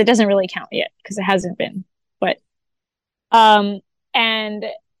 Because it doesn't really count yet, because it hasn't been. But, and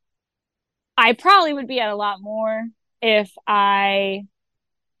I probably would be at a lot more if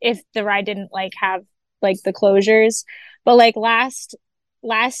the ride didn't like have like the closures. But like last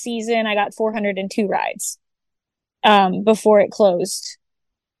season I got 402 rides before it closed.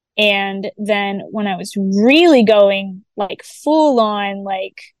 And then when I was really going like full on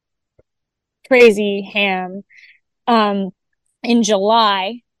like crazy ham in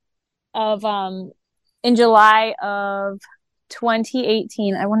July of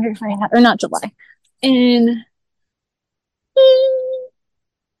 2018. I wonder if I had, or not July. In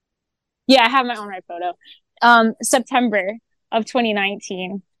Yeah, I have my own ride photo. September of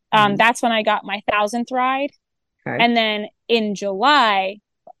 2019. That's when I got my 1,000th ride. Okay. And then in July,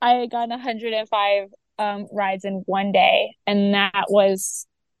 I got 105 rides in one day. And that was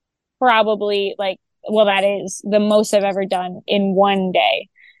probably that is the most I've ever done in one day.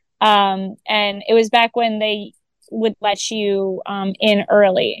 And it was back when they would let you in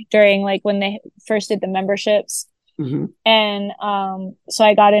early during like when they first did the memberships. Mm-hmm. And so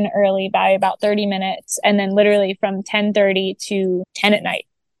I got in early by about 30 minutes, and then literally from 10:30 to 10 at night,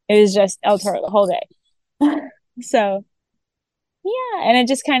 it was just El Toro the whole day. So yeah, and it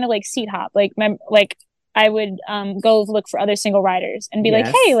just kind of like seat hop, like I would go look for other single riders and be like,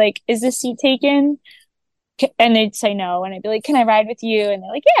 hey, like, is this seat taken? And they'd say no, and I'd be like, can I ride with you? And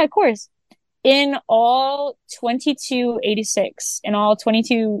they're like, yeah, of course. In all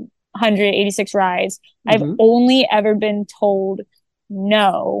 2,286 rides, I've only ever been told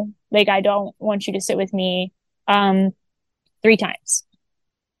no, like, I don't want you to sit with me 3 times,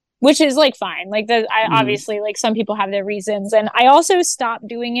 which is like fine. Like obviously, like, some people have their reasons, and I also stopped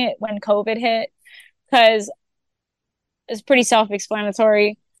doing it when COVID hit, because it's pretty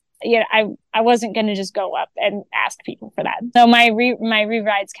self-explanatory. Yeah, I wasn't gonna just go up and ask people for that. So my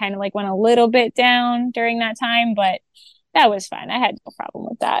re-rides kind of like went a little bit down during that time, but that was fine. I had no problem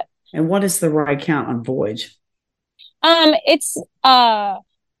with that. And what is the ride count on Voyage? It's like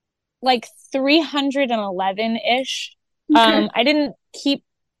 311-ish. Okay. I didn't keep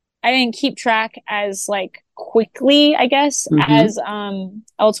track as like quickly, I guess, as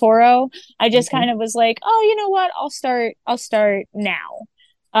El Toro. I just kind of was like, oh, you know what? I'll start now.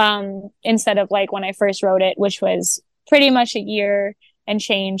 Instead of like when I first wrote it, which was pretty much a year and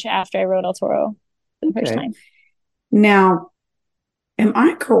change after I wrote El Toro for the first time. Now, am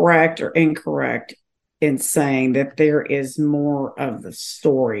I correct or incorrect in saying that there is more of the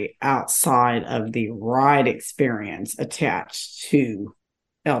story outside of the ride experience attached to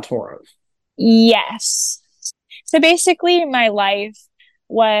El Toro? Yes. So basically my life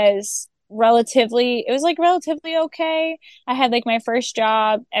was relatively okay. I had like my first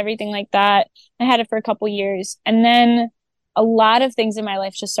job, everything like that. I had it for a couple years, and then a lot of things in my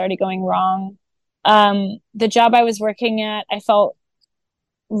life just started going wrong. The job I was working at, I felt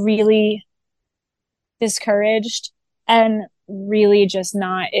really discouraged and really just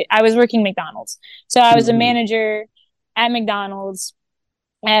not I was working McDonald's. So I was a manager at McDonald's,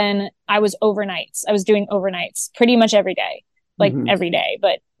 and I was doing overnights pretty much every day, like every day,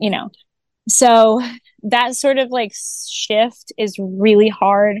 but so that sort of like shift is really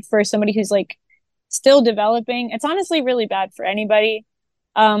hard for somebody who's like still developing. It's honestly really bad for anybody,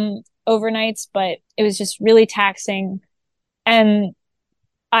 overnights, but it was just really taxing. And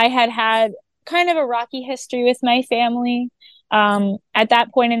I had kind of a rocky history with my family. At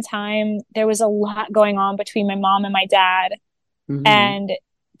that point in time, there was a lot going on between my mom and my dad. And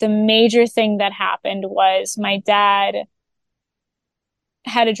the major thing that happened was my dad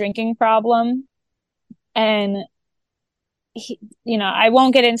had a drinking problem, and he, I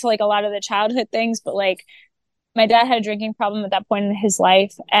won't get into like a lot of the childhood things, but like my dad had a drinking problem at that point in his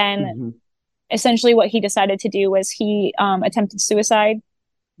life, and essentially what he decided to do was he attempted suicide.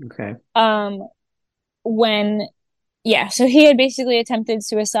 Okay. So he had basically attempted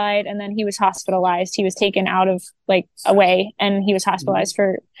suicide, and then he was hospitalized. He was taken out of away, and he was hospitalized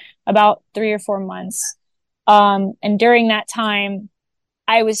for about 3 or 4 months. And during that time,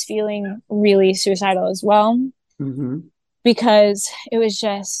 I was feeling really suicidal as well, because it was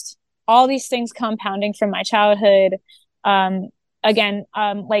just all these things compounding from my childhood. Again,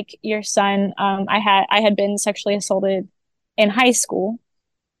 like your son, I had been sexually assaulted in high school.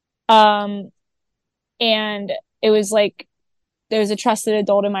 And it was like there was a trusted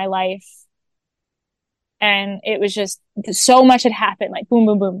adult in my life, And it was just so much had happened, like boom,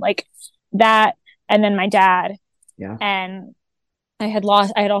 boom, boom, like that. And then my dad. Yeah. And I had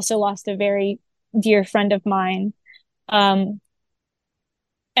also lost a very dear friend of mine. And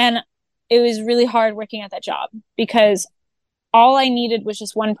it was really hard working at that job because all I needed was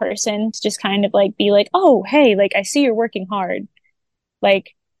just one person to just kind of like be like, oh, hey, like I see you're working hard.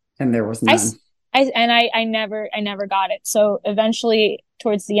 Like, and there was none. I never got it. So eventually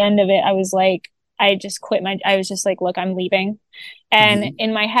towards the end of it, I was like, I was just like, look, I'm leaving. And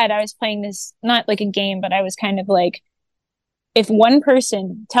in my head, I was playing this, not like a game, but I was kind of like, if one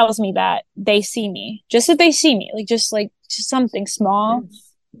person tells me that they see me, just that they see me, like just something small,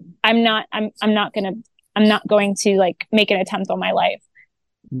 I'm not going to like make an attempt on my life.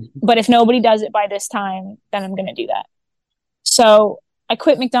 But if nobody does it by this time, then I'm going to do that. So I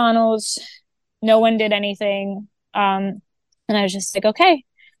quit McDonald's. No one did anything. And I was just like, okay.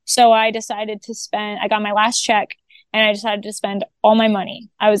 So I decided to I got my last check and I decided to spend all my money.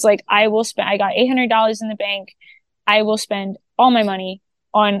 I was like, I got $800 in the bank. I will spend all my money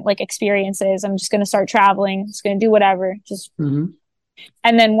on like experiences. I'm just going to start traveling. Just going to do whatever.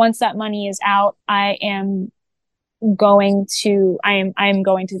 And then once that money is out, I am going to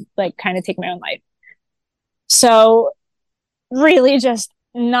like kind of take my own life. So really just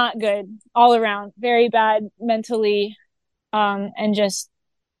not good all around, very bad mentally. And just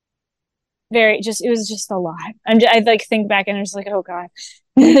it was just a lot. I like think back and I'm just like, oh God,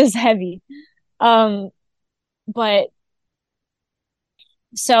 this is heavy. But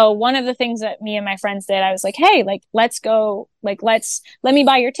so one of the things that me and my friends did, I was like, hey, like, let's go, like, let me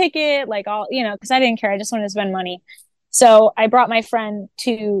buy your ticket. Like cause I didn't care. I just wanted to spend money. So I brought my friend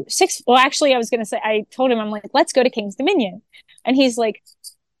to actually I was going to say, I told him, I'm like, let's go to King's Dominion. And he's like,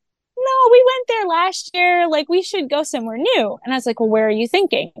 no, we went there last year. Like, we should go somewhere new. And I was like, well, where are you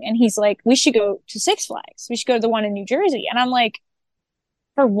thinking? And he's like, we should go to Six Flags. We should go to the one in New Jersey. And I'm like,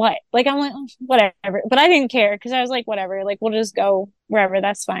 for what? Like, I'm like, oh, whatever. But I didn't care because I was like, whatever. Like, we'll just go wherever.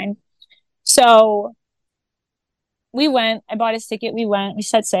 That's fine. So we went. I bought his ticket. We went. We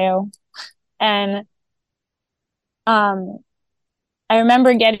set sail. And I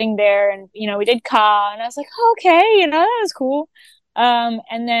remember getting there and, we did Ka. And I was like, oh, okay, that was cool.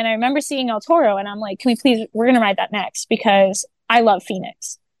 And then I remember seeing El Toro and I'm like, we're going to ride that next because I love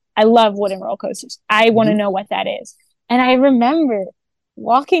Phoenix. I love wooden roller coasters. I want to know what that is. And I remember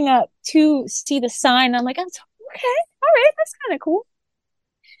walking up to see the sign. I'm like, okay, all right, that's kind of cool.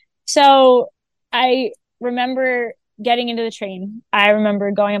 So I remember getting into the train. I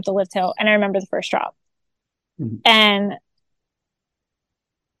remember going up the lift hill and I remember the first drop. And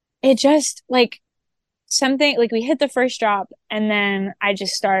it just like something like we hit the first drop and then I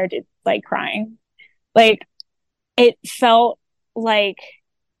just started like crying. Like it just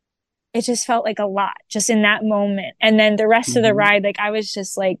felt like a lot just in that moment. And then the rest of the ride, like I was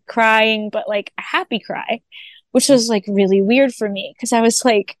just like crying, but like a happy cry, which was like really weird for me because I was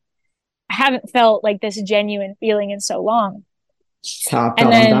like, I haven't felt like this genuine feeling in so long. That's how I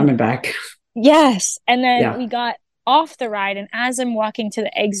felt on Diamondback. Yes. And then we got off the ride and as I'm walking to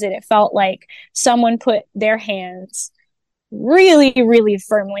the exit, it felt like someone put their hands really, really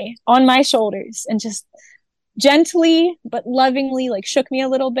firmly on my shoulders and just gently but lovingly like shook me a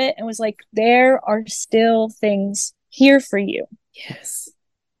little bit and was like, there are still things here for you. Yes.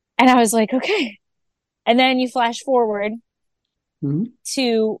 And I was like, okay. And then you flash forward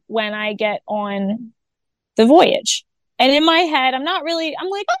to when I get on the voyage. And in my head, I'm like, oh,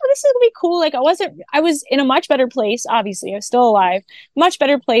 this is gonna be cool. Like I was in a much better place. Obviously I was still alive, much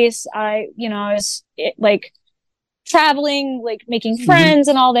better place. I was like traveling, like making friends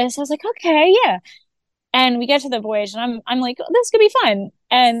and all this. I was like, okay, yeah. And we get to the voyage and I'm like, oh, this could be fun.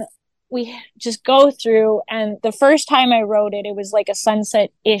 And we just go through. And the first time I rode it, it was like a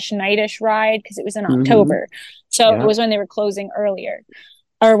sunset-ish, night-ish ride because it was in October. So it was when they were closing earlier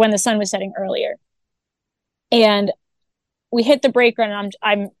or when the sun was setting earlier. And we hit the brake run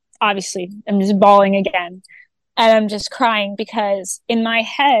and I'm just bawling again. And I'm just crying because in my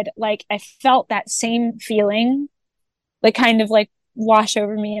head, like I felt that same feeling, like kind of like wash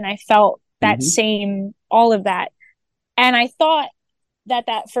over me. And I felt that same, all of that. And I thought that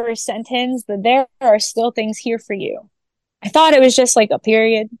first sentence, that there are still things here for you. I thought it was just like a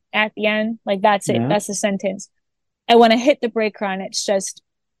period at the end. Like that's it. That's the sentence. And when I hit the brake run, it's just,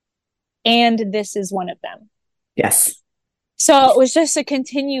 and this is one of them. Yes. So it was just a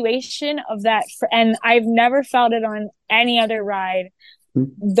continuation of that. And I've never felt it on any other ride.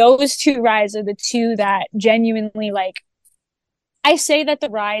 Those two rides are the two that genuinely like, I say that the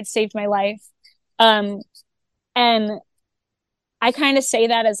ride saved my life. And I kind of say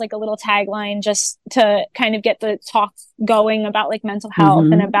that as like a little tagline just to kind of get the talk going about like mental health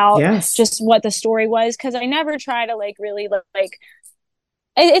and about just what the story was. Cause I never try to like really like,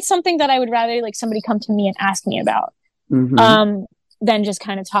 it's something that I would rather like somebody come to me and ask me about, than just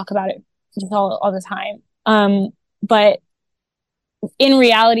kind of talk about it just all the time. But in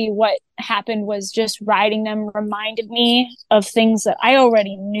reality, what happened was just writing them reminded me of things that I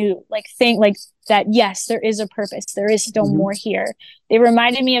already knew, like that, yes, there is a purpose. There is still more here. They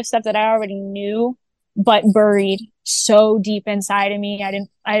reminded me of stuff that I already knew, but buried so deep inside of me.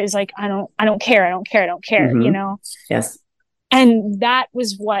 I was like, I don't care, you know? Yes. And that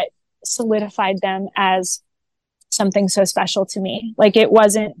was what solidified them as something so special to me. Like, it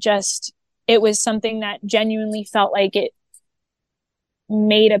was something that genuinely felt like it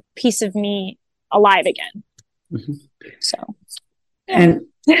made a piece of me alive again. So, yeah. And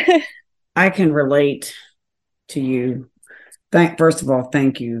I can relate to you. First of all,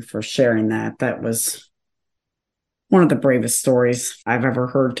 thank you for sharing that. That was one of the bravest stories I've ever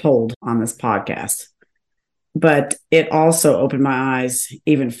heard told on this podcast. But it also opened my eyes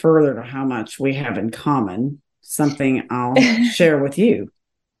even further to how much we have in common. Something I'll share with you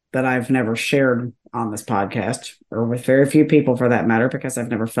that I've never shared on this podcast, or with very few people for that matter, because I've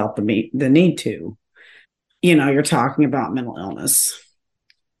never felt the need to. You know, you're talking about mental illness.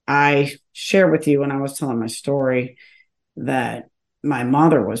 I share with you when I was telling my story that my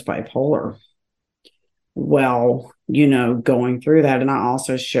mother was bipolar. Well, you know, going through that, and I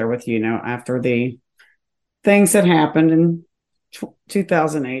also share with you, after the things that happened in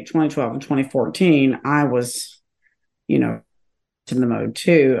 2008, 2012, and 2014, I was, in the mode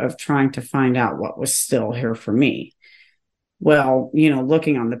too of trying to find out what was still here for me. Well,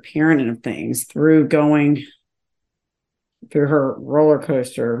 looking on the pyramid of things through going through her roller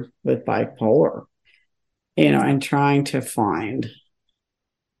coaster with bipolar, and trying to find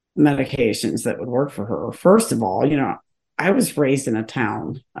medications that would work for her. First of all, I was raised in a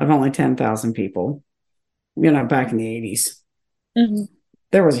town of only 10,000 people, back in the 80s.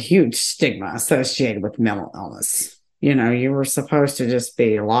 There was a huge stigma associated with mental illness. You were supposed to just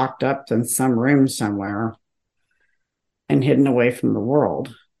be locked up in some room somewhere and hidden away from the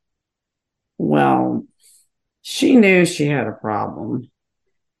world. Well, she knew she had a problem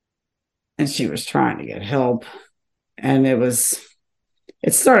and she was trying to get help. And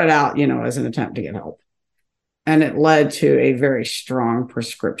it started out, as an attempt to get help. And it led to a very strong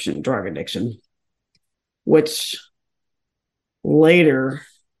prescription drug addiction, which later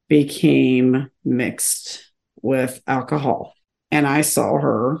became mixed with alcohol. And I saw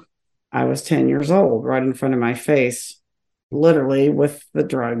her, I was 10 years old, right in front of my face, literally with the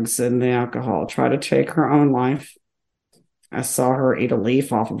drugs and the alcohol, try to take her own life. I saw her eat a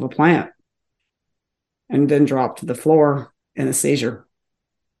leaf off of a plant and then drop to the floor in a seizure.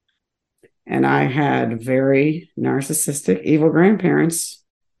 And I had very narcissistic, evil grandparents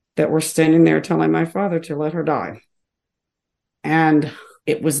that were standing there telling my father to let her die. And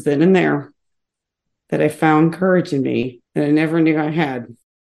it was then and there that I found courage in me that I never knew I had.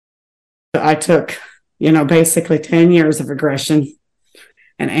 I took, basically 10 years of aggression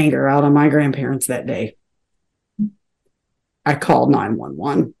and anger out on my grandparents that day. I called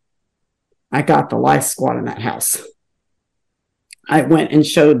 911. I got the life squad in that house. I went and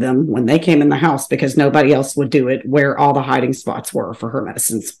showed them when they came in the house, because nobody else would do it, where all the hiding spots were for her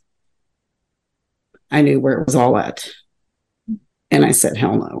medicines. I knew where it was all at. And I said,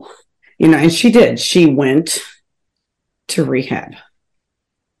 hell no. And she did. She went to rehab.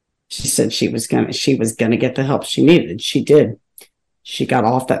 She said she was gonna get the help she needed. She did. She got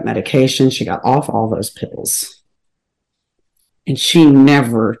off that medication. She got off all those pills. And she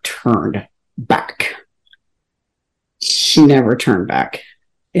never turned back. She never turned back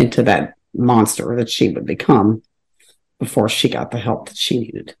into that monster that she would become before she got the help that she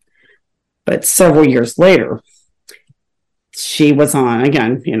needed. But several years later, she was on,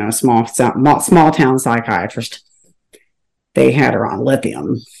 again, small town psychiatrist. They had her on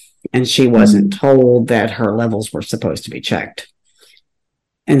lithium, and she wasn't told that her levels were supposed to be checked.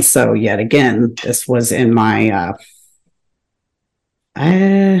 And so, yet again, this was in my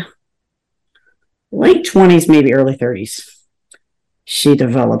late 20s, maybe early 30s. She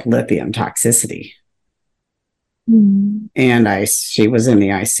developed lithium toxicity. And she was in the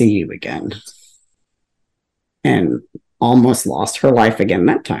ICU again. And almost lost her life again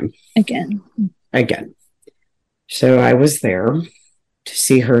that time. Again. So I was there to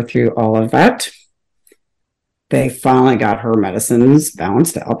see her through all of that. They finally got her medicines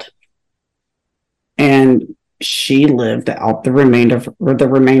balanced out. And she lived out the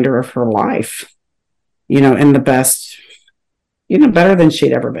remainder of her life, in the best, better than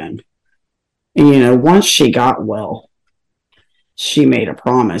she'd ever been. And, once she got well, she made a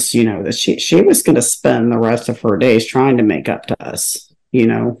promise, that she was going to spend the rest of her days trying to make up to us,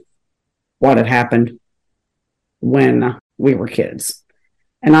 what had happened when we were kids.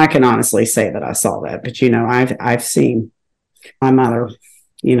 And I can honestly say that I saw that. But, I've seen my mother,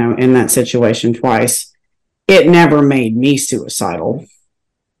 in that situation twice. It never made me suicidal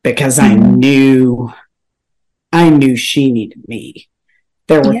because I knew she needed me.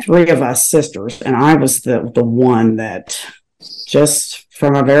 There were 3 of us sisters, and I was the one that just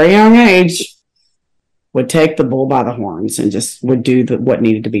from a very young age would take the bull by the horns and just would do what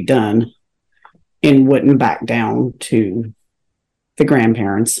needed to be done and wouldn't back down to the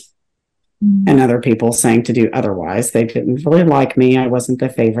grandparents and other people saying to do otherwise. They didn't really like me. I wasn't the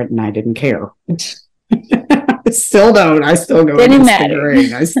favorite, and I didn't care. Still don't. I still go against the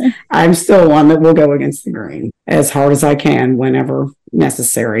grain. I'm still one that will go against the grain as hard as I can whenever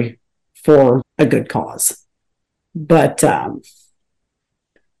necessary for a good cause. But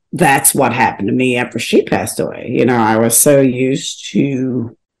that's what happened to me after she passed away. I was so used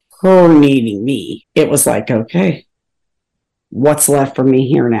to her needing me. It was like, okay, what's left for me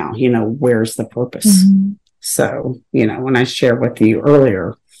here now? Where's the purpose? So, when I shared with you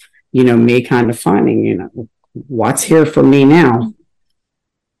earlier, me kind of finding, what's here for me now?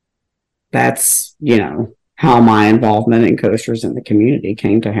 That's, how my involvement in Coasters in the community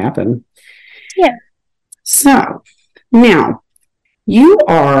came to happen. Yeah. So, now, you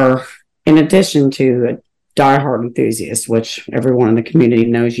are, in addition to a diehard enthusiast, which everyone in the community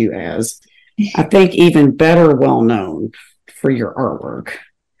knows you as, I think even better well known for your artwork.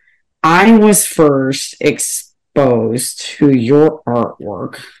 I was first exposed to your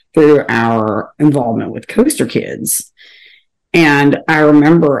artwork through our involvement with Coaster Kids. And I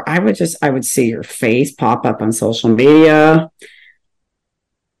remember I would see your face pop up on social media.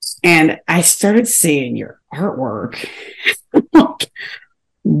 And I started seeing your artwork.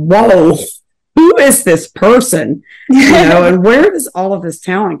 Whoa, who is this person? And where does all of this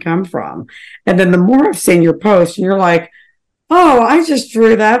talent come from? And then the more I've seen your posts, and you're like, oh, I just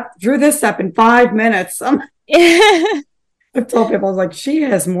drew this up in 5 minutes. I've told people, I was like, she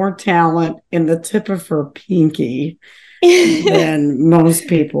has more talent in the tip of her pinky than most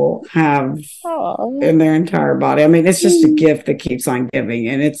people have in their entire body. I mean, it's just a gift that keeps on giving,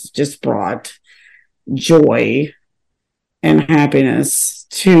 and it's just brought joy and happiness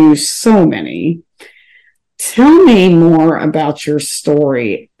to so many. Tell me more about your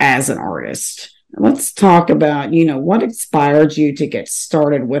story as an artist. Let's talk about, what inspired you to get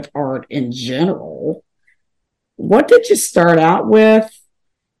started with art in general. What did you start out with?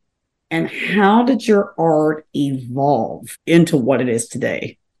 And how did your art evolve into what it is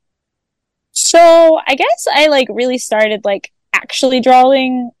today? So I guess I really started actually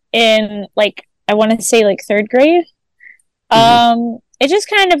drawing in I want to say 3rd grade. It just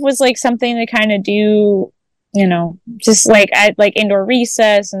kind of was something to kind of do, just at indoor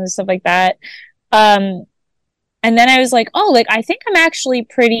recess and stuff like that. And then I was like, oh, I think I'm actually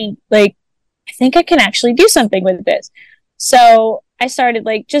pretty, I think I can actually do something with this. So I started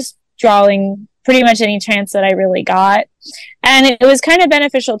just drawing pretty much any chance that I really got. And it was kind of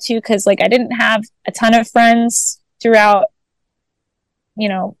beneficial too, because I didn't have a ton of friends throughout,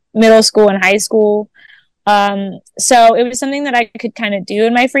 middle school and high school. So it was something that I could kind of do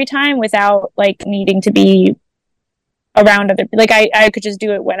in my free time without needing to be around other, I could just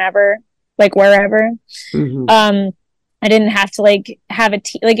do it whenever, wherever. I didn't have to have a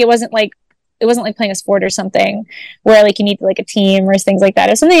team. It wasn't like playing a sport or something where you need a team or things like that.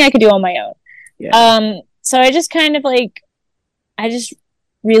 It was something I could do on my own. Yeah. So I just kind of I just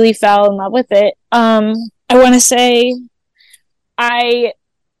really fell in love with it. I want to say I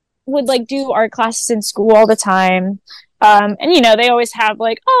would do art classes in school all the time. And they always have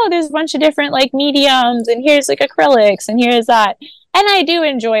oh, there's a bunch of different mediums, and here's acrylics, and here's that. And I do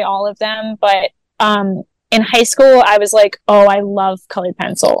enjoy all of them, but in high school I was oh, I love colored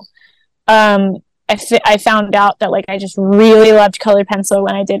pencil. I found out that I just really loved colored pencil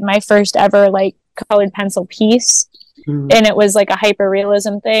when I did my first ever colored pencil piece. And it was a hyper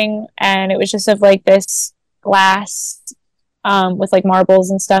realism thing, and it was just of this glass with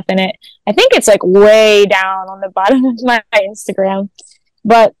marbles and stuff in it. I think it's way down on the bottom of my Instagram,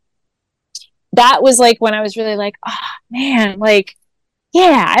 but that was when I was really oh man,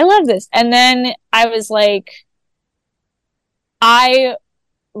 yeah, I love this. And then I was I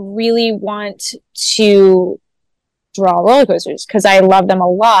really want to draw roller coasters because I love them a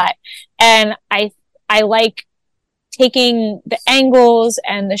lot, and I like taking the angles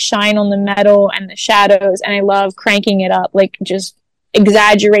and the shine on the metal and the shadows, and I love cranking it up, like just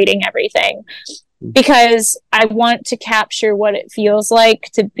exaggerating everything, because I want to capture what it feels like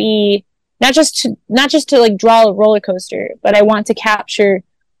to be not just to like draw a roller coaster, but I want to capture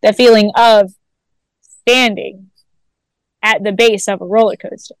the feeling of standing at the base of a roller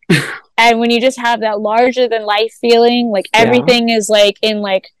coaster. And when you just have that larger than life feeling, like everything is like in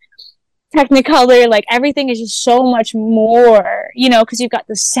like Technicolor, like everything is just so much more, you know, because you've got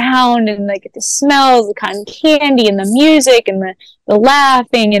the sound and like the smells, the cotton candy and the music and the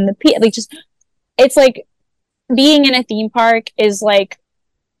laughing and like just, it's like being in a theme park is like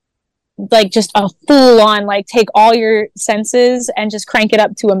just a full on, like take all your senses and just crank it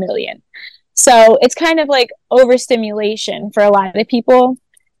up to 1,000,000. So it's kind of like overstimulation for a lot of people,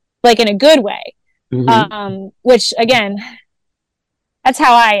 like in a good way. Which again, that's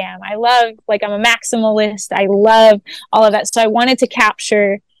how I am. I love, like, I'm a maximalist. I love all of that. So I wanted to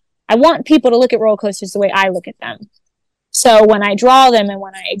capture, I want people to look at roller coasters the way I look at them. So when I draw them and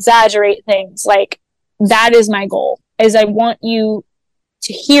when I exaggerate things, like, that is my goal, is I want you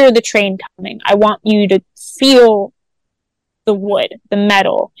to hear the train coming. I want you to feel the wood, the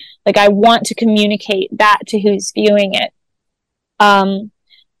metal. Like, I want to communicate that to who's viewing it. And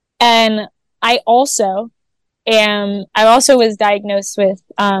I also was diagnosed with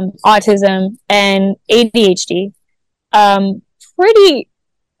autism and ADHD pretty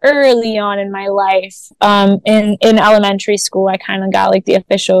early on in my life. In elementary school, I kind of got like the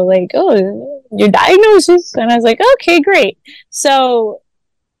official, like, oh, your diagnosis, and I was like, okay, great. So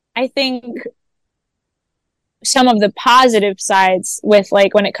I think some of the positive sides with,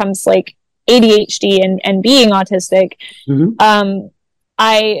 like, when it comes to, like, ADHD and being autistic,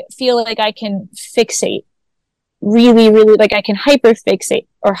 I feel like I can fixate really, really, like I can hyperfixate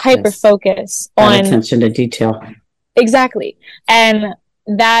or hyperfocus on attention to detail. Exactly. And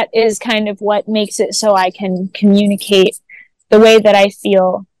that is kind of what makes it so I can communicate the way that I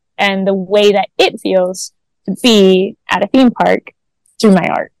feel and the way that it feels to be at a theme park through my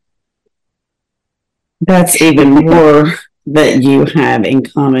art. That's even more that you have in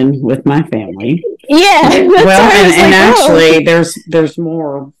common with my family. Yeah. Well, and actually, there's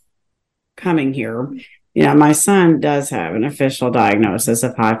more coming here. You know, my son does have an official diagnosis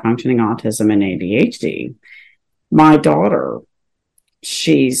of high functioning autism and ADHD. My daughter,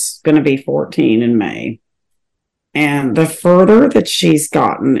 she's going to be 14 in May. And the further that she's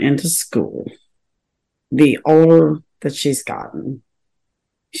gotten into school, the older that she's gotten.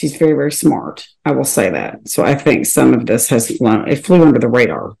 She's very, very smart. I will say that. So I think some of this flew under the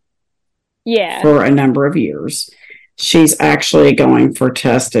radar. Yeah. For a number of years. She's actually going for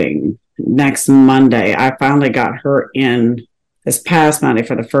testing next Monday. I finally got her in this past Monday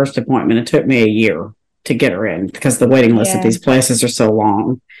for the first appointment. It took me a year to get her in because the waiting list at these places are so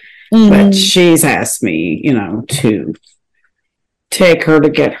long. But she's asked me, you know, to take her to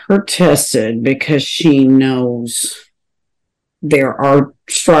get her tested because she knows there are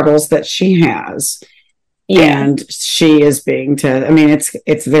struggles that she has. And she is being tested. I mean,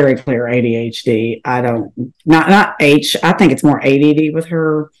 it's very clear ADHD. I think it's more ADD with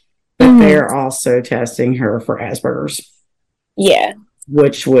her, but they're also testing her for Asperger's. Yeah.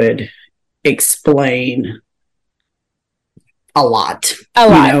 Which would explain a lot.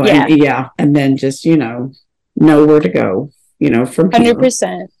 And then just, you know where to go, from here.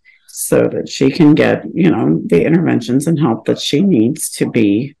 100%. So that she can get, the interventions and help that she needs to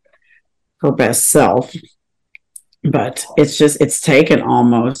be her best self. But it's taken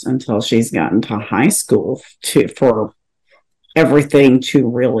almost until she's gotten to high school for everything to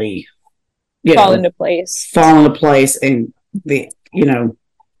really fall into place and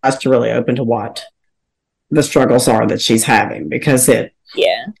us to really open to what the struggles are that she's having, because it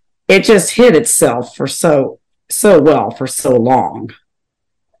just hid itself for so well for so long.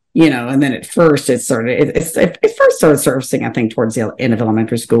 And then at first it started surfacing, I think, towards the end of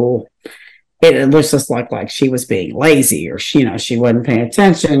elementary school. It looks just like she was being lazy, or she wasn't paying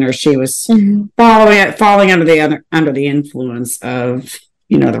attention, or she was falling under the influence of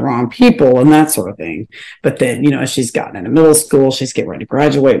the wrong people and that sort of thing. But then as she's gotten into middle school, she's getting ready to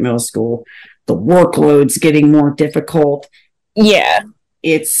graduate middle school. The workload's getting more difficult. Yeah,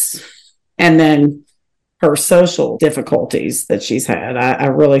 and then her social difficulties that she's had. I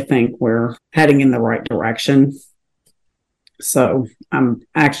really think we're heading in the right direction. So I'm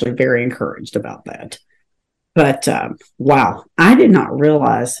actually very encouraged about that. But wow, I did not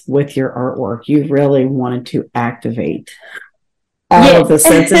realize with your artwork, you really wanted to activate all of the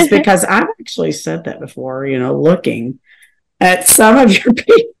senses, because I've actually said that before, looking at some of your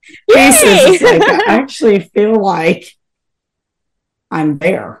pieces. It's like I actually feel like I'm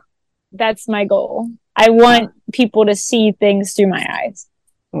there. That's my goal. I want people to see things through my eyes.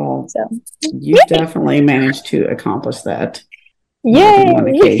 Well, so you definitely managed to accomplish that. Yay! On one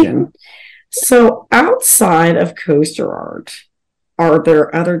occasion. So outside of coaster art, are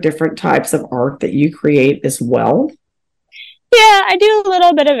there other different types of art that you create as well? Yeah, I do a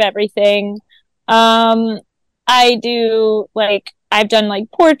little bit of everything. I do I've done like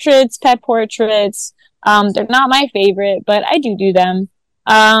portraits, pet portraits. They're not my favorite, but I do them.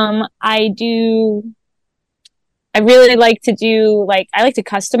 I really like to do I like to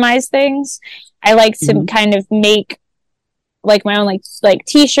customize things. I like to kind of make my own like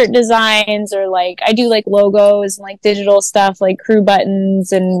t-shirt designs, or I do logos and digital stuff like crew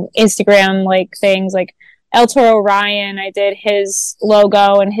buttons and Instagram things. Like El Toro Ryan, I did his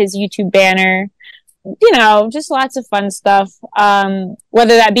logo and his YouTube banner. Just lots of fun stuff.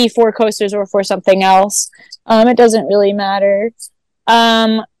 Whether that be for coasters or for something else, it doesn't really matter.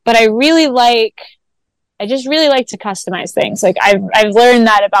 But I just really like to customize things. I've learned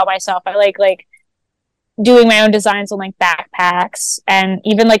that about myself. I like doing my own designs on backpacks, and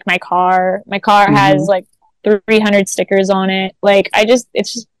even my car. My car has 300 stickers on it. I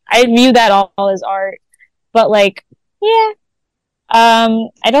view that all as art. But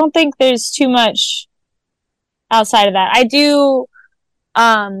I don't think there's too much outside of that.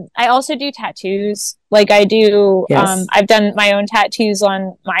 I also do tattoos. Yes. I've done my own tattoos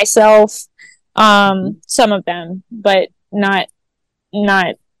on myself. Some of them, but not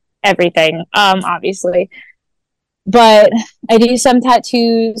everything, obviously. But I do some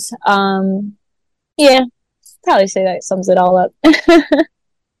tattoos. Yeah, probably say that sums it all up.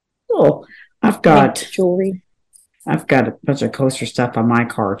 Cool. I've got jewelry. I've got a bunch of coaster stuff on my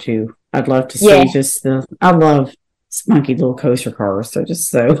car too. I'd love to see I love spunky little coaster cars. They're just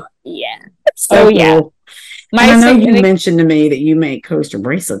so Cool. Yeah. I know you mentioned to me that you make coaster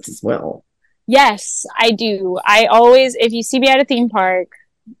bracelets as well. Yes, I do. I always, if you see me at a theme park,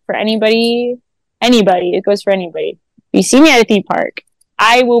 for anybody, it goes for anybody. If you see me at a theme park,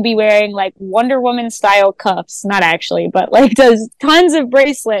 I will be wearing Wonder Woman style cuffs. Not actually, but does tons of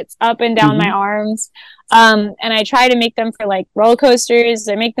bracelets up and down my arms. And I try to make them for roller coasters.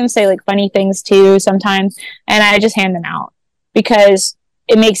 I make them say funny things too sometimes, and I just hand them out because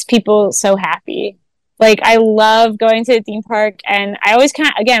it makes people so happy. I love going to the theme park, and I always kind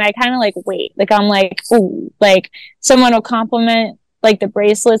of wait. I'm ooh, someone will compliment the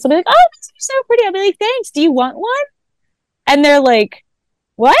bracelets. I'll be oh, these are so pretty. I'll be thanks. Do you want one? And they're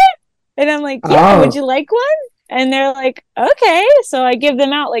what? And I'm yeah, would you like one? And they're okay. So I give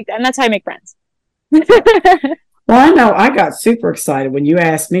them out and that's how I make friends. Well, I know I got super excited when you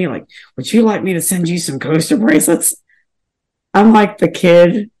asked me, would you like me to send you some coaster bracelets? I'm like the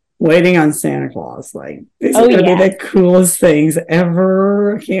kid waiting on Santa Claus. These are going to be the coolest things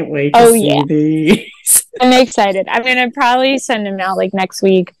ever. I can't wait to see these. I'm excited. I'm going to probably send them out next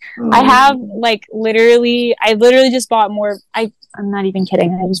week. I have I literally just bought more. I'm not even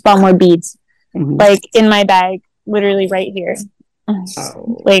kidding. I just bought more beads in my bag, literally right here.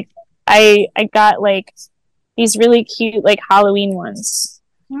 I got these really cute Halloween ones.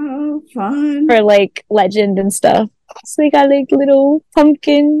 Oh, fun. For legend and stuff. So they got little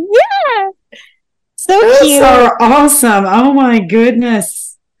pumpkin. Yeah. So Those cute. are awesome. Oh my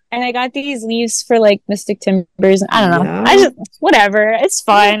goodness. And I got these leaves for Mystic Timbers. I don't know. Yeah. I just whatever. It's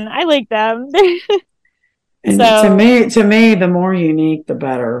fun. I like them. And so, to me, the more unique, the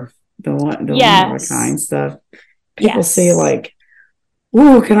better. The one of a kind stuff. People see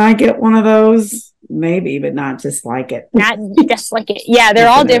ooh, can I get one of those? Maybe, but not just like it. Not just like it. Yeah, they're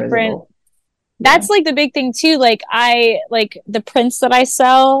all different. That's the big thing too. I the prints that I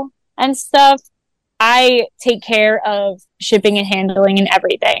sell and stuff, I take care of shipping and handling and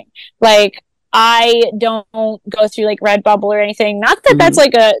everything. I don't go through Redbubble or anything. Not that that's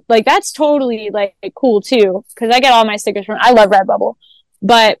that's totally cool too, because I get all my stickers from. I love Redbubble,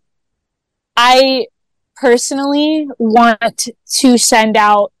 but I personally want to send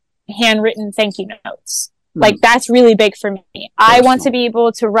out handwritten thank you notes. That's really big for me. I want to be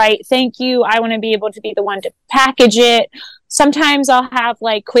able to write thank you. I want to be able to be the one to package it. Sometimes I'll have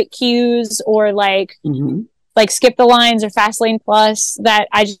quick cues or skip the lines or fast lane plus that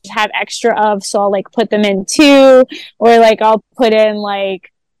I just have extra of, so I'll put them in too, or I'll put in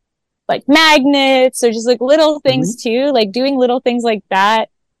magnets or just little things too, doing little things like that.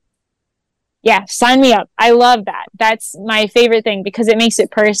 Yeah, sign me up. I love that. That's my favorite thing because it makes it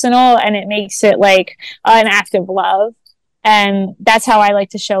personal and it makes it an act of love. And that's how I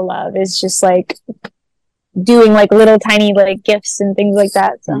like to show love, is just doing like little tiny like gifts and things like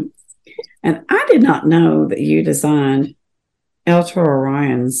that. So, and I did not know that you designed Elter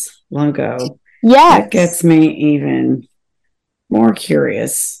Orion's logo. yeah, That gets me even more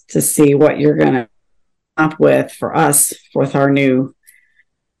curious to see what you're going to come up with for us with our new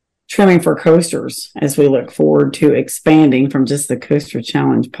trimming for coasters as we look forward to expanding from just the Coaster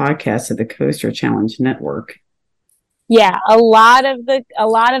Challenge podcast to the Coaster Challenge network. Yeah, a lot of the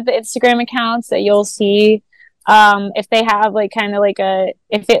Instagram accounts that you'll see, if they have like kind of like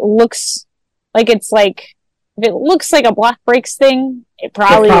if it looks like a Block Breaks thing, it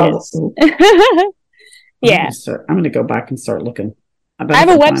probably is. Yeah, I'm going to go back and start looking. I have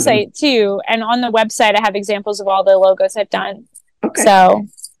a website too, and on the website I have examples of all the logos I've done. Okay. So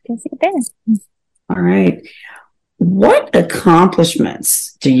you can see it there. All right. What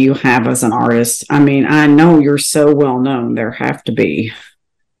accomplishments do you have as an artist? I mean, I know you're so well known. There have to be.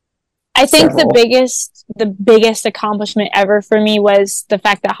 I think several. the biggest accomplishment ever for me was the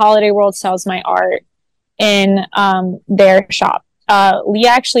fact that Holiday World sells my art in their shop. Leah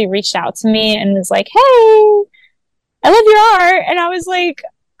actually reached out to me and was like, "Hey, I love your art," and I was like,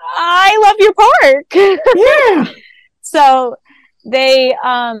 "I love your park." Yeah. So they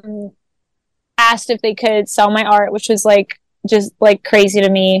asked if they could sell my art, which was like just like crazy to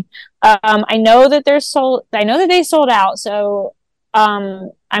me. I know that they sold out, so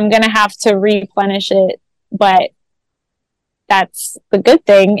I'm gonna have to replenish it. But that's the good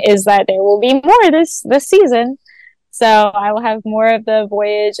thing, is that there will be more this season. So I will have more of the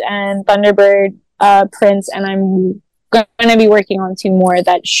Voyage and Thunderbird prints, and I'm gonna be working on 2 more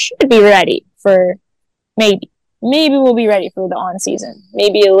that should be ready for maybe we'll be ready for the on season,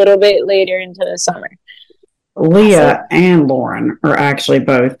 maybe a little bit later into the summer. Leah and Lauren are actually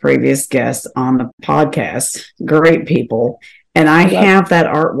both previous guests on the podcast. Great people. And I have that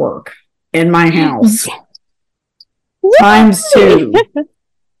artwork in my house. Times 2.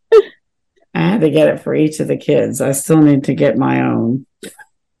 I had to get it for each of the kids. I still need to get my own.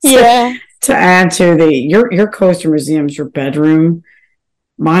 Yeah. To add to your coaster museum's your bedroom.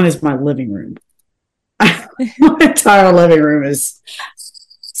 Mine is my living room. My entire living room is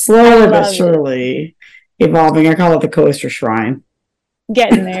slowly but surely evolving. I call it the coaster shrine.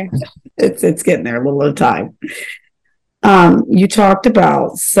 Getting there. It's getting there a little at a time. You talked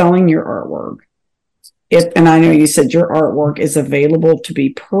about selling your artwork. And I know you said your artwork is available to be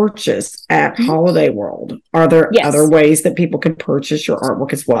purchased at Holiday World. Are there other ways that people can purchase your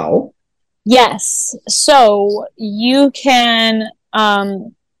artwork as well? Yes. So you can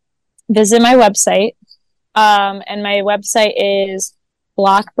visit my website. And my website is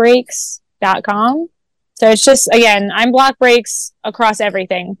blockbreaks.com. So it's just, again, I'm Block Breaks across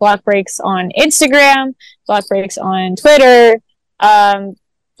everything. Block Breaks on Instagram, Block Breaks on Twitter,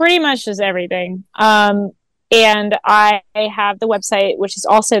 pretty much just everything. And I have the website, which is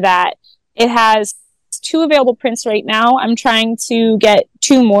also that. It has 2 available prints right now. I'm trying to get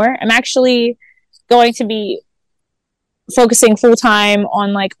 2 more. I'm actually going to be focusing full-time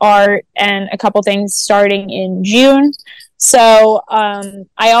on like art and a couple things starting in June. So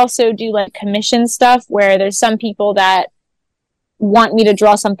I also do like commission stuff where there's some people that want me to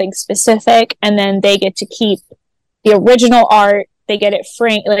draw something specific, and then they get to keep the original art. They get it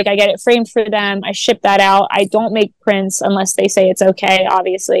framed, like I get it framed for them. I ship that out. I don't make prints unless they say it's okay,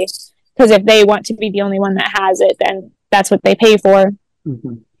 obviously, because if they want to be the only one that has it, then that's what they pay for.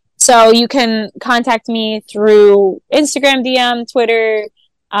 Mm-hmm. So you can contact me through Instagram DM, Twitter.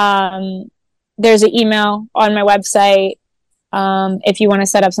 There's an email on my website if you want to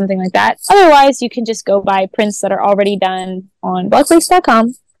set up something like that. Otherwise, you can just go buy prints that are already done on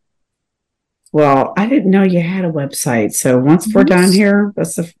blockbreaks.com. Well, I didn't know you had a website. So once we're done here,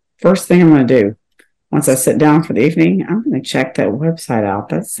 that's the first thing I'm going to do. Once I sit down for the evening, I'm going to check that website out.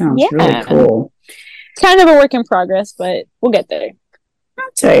 That sounds really cool. It's kind of a work in progress, but we'll get there.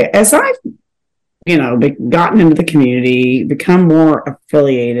 I'll tell you, as I've, gotten into the community, become more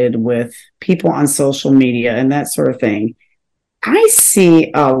affiliated with people on social media and that sort of thing, I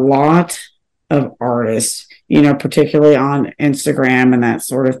see a lot of artists, particularly on Instagram and that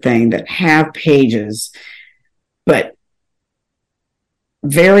sort of thing, that have pages, but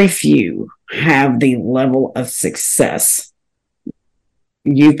very few have the level of success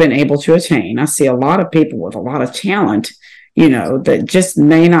you've been able to attain. I see a lot of people with a lot of talent, that just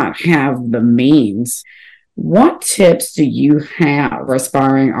may not have the means. What tips do you have for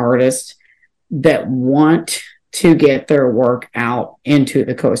aspiring artists that want to get their work out into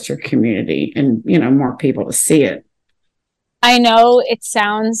the coaster community and, more people to see it? I know it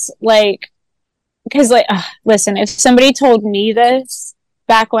sounds like, because listen, if somebody told me this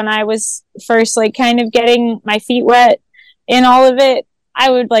back when I was first like kind of getting my feet wet in all of it, I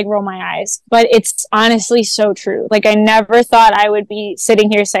would like roll my eyes. But it's honestly so true. Like I never thought I would be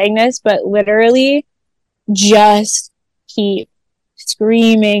sitting here saying this, but literally just keep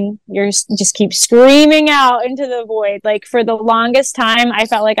screaming. Just keep screaming out into the void. Like for the longest time, I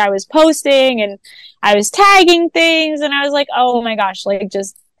felt like I was posting and I was tagging things, and I was like, oh my gosh, like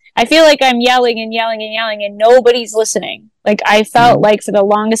just I feel like I'm yelling and yelling and yelling and nobody's listening. Like I felt like for the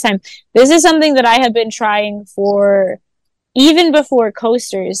longest time, this is something that I have been trying for even before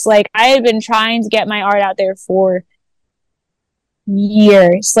Coasters. Like I had been trying to get my art out there for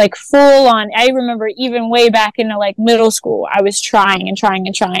years, like full on. I remember even way back into like middle school, I was trying and trying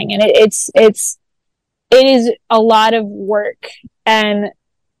and trying, and it is a lot of work. And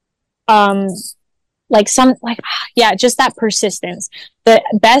just that persistence. The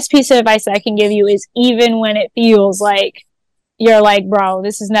best piece of advice that I can give you is, even when it feels like you're like, bro,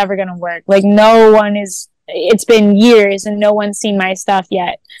 this is never gonna work, like it's been years and no one's seen my stuff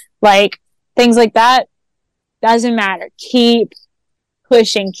yet, like things like that, doesn't matter. Keep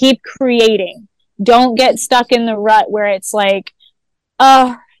pushing, keep creating. Don't get stuck in the rut where it's like,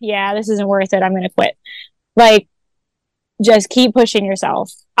 oh yeah, this isn't worth it, I'm gonna quit. Like just keep pushing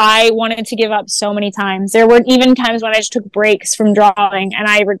yourself. I wanted to give up so many times. There were even times when I just took breaks from drawing, and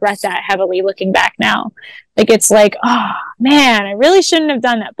I regret that heavily looking back now. Like it's like, oh man, I really shouldn't have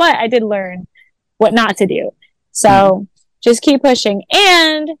done that, but I did learn what not to do. So just keep pushing.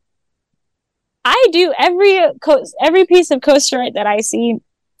 And I do every piece of coaster art that I see,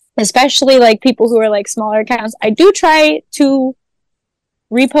 especially like people who are like smaller accounts, I do try to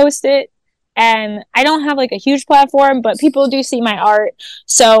repost it. And I don't have like a huge platform, but people do see my art.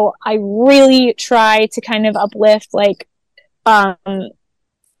 So I really try to kind of uplift like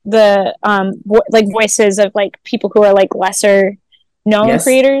voices of like people who are like lesser known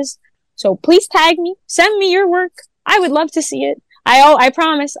creators. So please tag me, send me your work. I would love to see it. I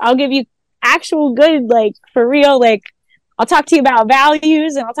promise I'll give you actual good, like for real, like I'll talk to you about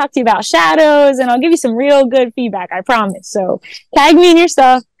values, and I'll talk to you about shadows, and I'll give you some real good feedback, I promise. So tag me in your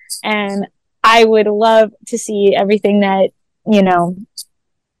stuff, and I would love to see everything that, you know,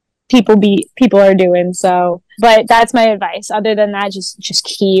 people are doing. So, but that's my advice. Other than that, just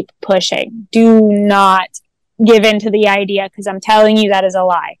keep pushing. Do not give in to the idea, because I'm telling you that is a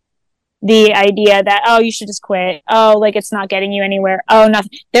lie. The idea that, oh, you should just quit. Oh, like it's not getting you anywhere. Oh,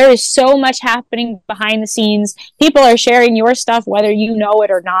 nothing. There is so much happening behind the scenes. People are sharing your stuff, whether you know it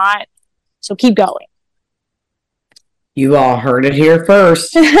or not. So keep going. You all heard it here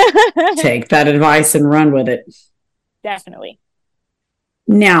first. Take that advice and run with it. Definitely.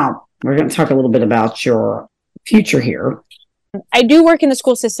 Now, we're going to talk a little bit about your future here. I do work in the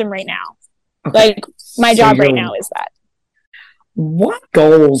school system right now. Okay. Like, my job right now is that. What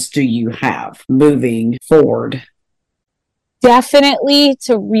goals do you have moving forward? Definitely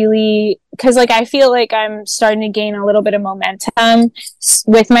to really, because like I feel like I'm starting to gain a little bit of momentum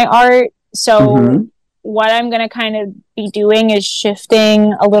with my art. So what I'm going to kind of be doing is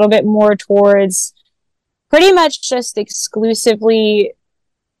shifting a little bit more towards pretty much just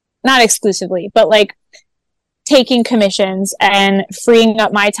not exclusively, but like taking commissions and freeing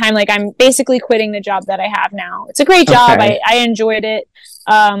up my time. Like I'm basically quitting the job that I have now. It's a great job. Okay. I enjoyed it.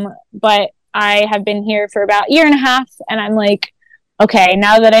 But I have been here for about a year and a half, and I'm like, okay,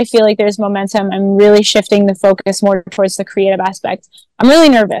 now that I feel like there's momentum, I'm really shifting the focus more towards the creative aspect. I'm really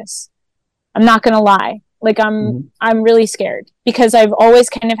nervous. I'm not going to lie. Like I'm really scared, because I've always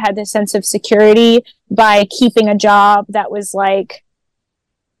kind of had this sense of security by keeping a job that was like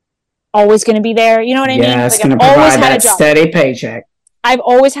always going to be there. You know what I mean? Yeah, it's like, going to provide that steady paycheck. I've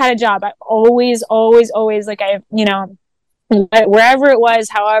always had a job. I've always, like I've, you know, wherever it was,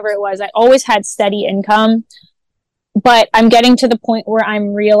 however it was, I always had steady income. But I'm getting to the point where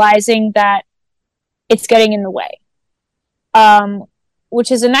I'm realizing that it's getting in the way.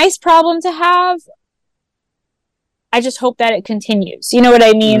 Which is a nice problem to have. I just hope that it continues. You know what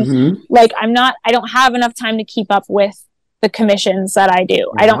I mean? Like I don't have enough time to keep up with the commissions that I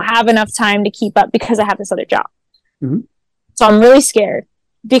do. I don't have enough time to keep up because I have this other job. So I'm really scared,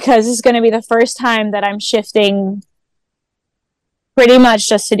 because this is going to be the first time that I'm shifting pretty much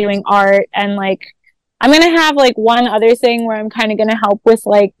just to doing art. And like, I'm going to have like one other thing where I'm kind of going to help with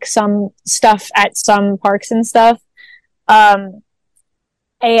like some stuff at some parks and stuff. I'm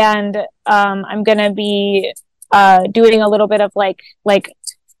going to be doing a little bit of like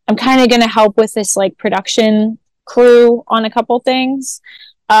I'm kind of going to help with this like production crew on a couple things.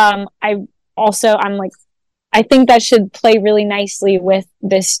 I think that should play really nicely with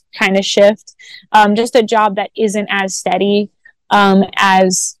this kind of shift. Just a job that isn't as steady.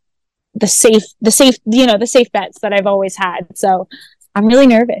 as the safe the safe bets that I've always had. So I'm really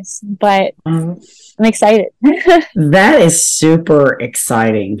nervous, but I'm excited. That is super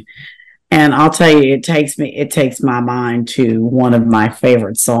exciting. And I'll tell you, it takes my mind to one of my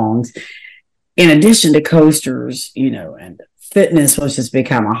favorite songs. In addition to coasters, and fitness, which has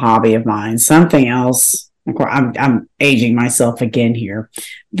become a hobby of mine, something else, of course, I'm aging myself again here,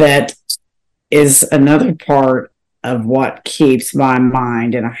 that is another part of what keeps my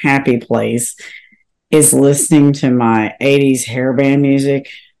mind in a happy place, is listening to my 80s hair band music,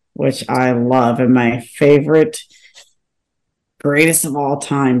 which I love. And my favorite, greatest of all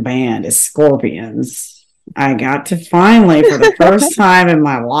time band is Scorpions. I got to finally, for the first time in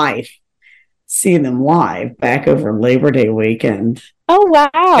my life, see them live back over Labor Day weekend. Oh,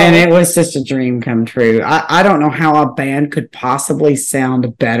 wow. And it was just a dream come true. I don't know how a band could possibly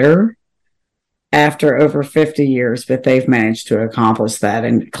sound better after over 50 years, but they've managed to accomplish that.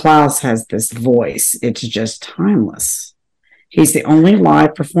 And Klaus has this voice. It's just timeless. He's the only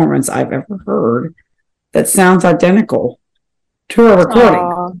live performance I've ever heard that sounds identical to a recording.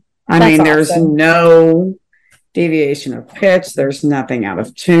 Aww, I mean, there's no deviation of pitch. There's nothing out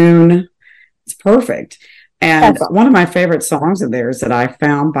of tune. It's perfect. And one of my favorite songs of theirs that I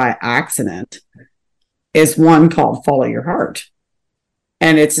found by accident is one called Follow Your Heart.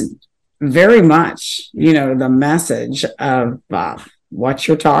 And it's very much, the message of what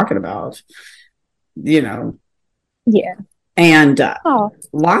you're talking about, Yeah. And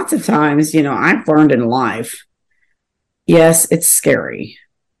lots of times, I've learned in life, yes, it's scary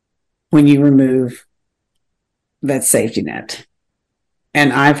when you remove that safety net.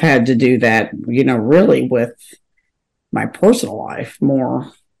 And I've had to do that, really with my personal life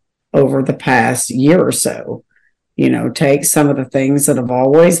more over the past year or so. Take some of the things that have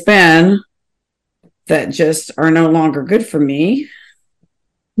always been that just are no longer good for me.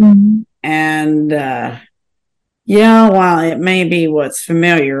 Mm-hmm. And, while it may be what's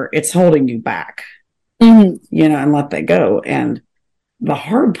familiar, it's holding you back, and let that go. And the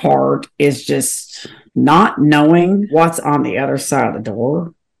hard part is just not knowing what's on the other side of the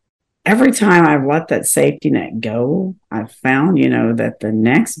door. Every time I've let that safety net go, I've found, that the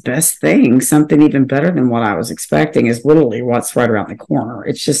next best thing, something even better than what I was expecting, is literally what's right around the corner.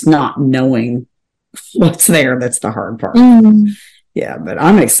 It's just not knowing what's there that's the hard part. Yeah, but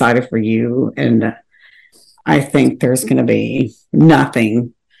I'm excited for you, and I think there's going to be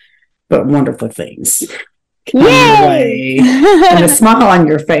nothing but wonderful things coming your way. And the smile on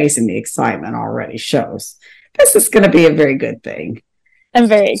your face and the excitement already shows this is going to be a very good thing. I'm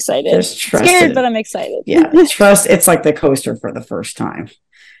very excited. Just trust scared, it. But I'm excited. Yeah, trust. It's like the coaster for the first time.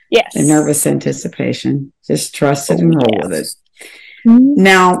 Yes. The nervous anticipation. Just trust it and roll with it.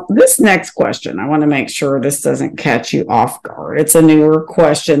 Now, this next question, I want to make sure this doesn't catch you off guard. It's a newer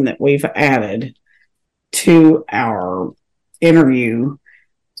question that we've added to our interview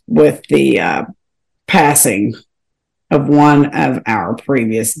with the passing of one of our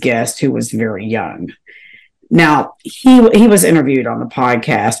previous guests who was very young. Now, he was interviewed on the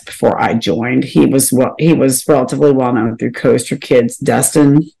podcast before I joined. He was relatively well known through Coaster Kids.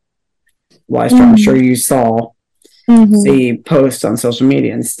 Dustin Weister, I'm sure you saw the post on social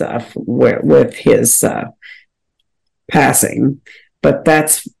media and stuff with his passing. But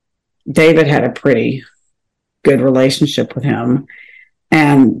David had a pretty good relationship with him.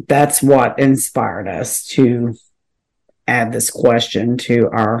 And that's what inspired us to add this question to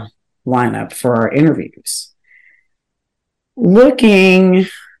our lineup for our interviews. Looking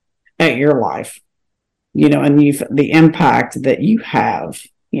at your life, and the impact that you have,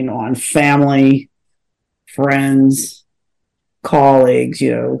 on family, friends, colleagues,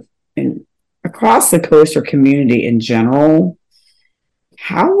 and across the coaster community in general,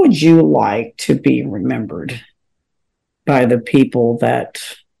 how would you like to be remembered by the people that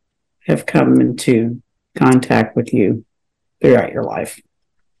have come into contact with you throughout your life?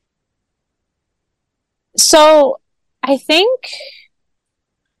 So I think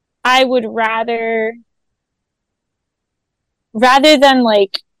I would rather than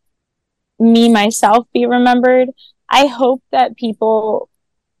like me myself be remembered, I hope that people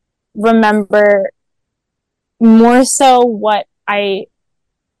remember more so what I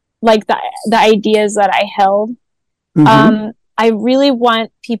like, the ideas that I held. I really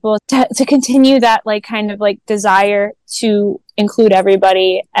want people to continue that like kind of like desire to include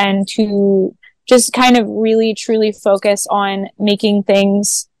everybody and to just kind of really truly focus on making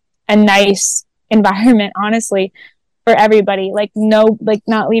things a nice environment, honestly, for everybody, like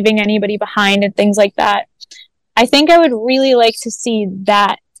not leaving anybody behind and things like that. I think I would really like to see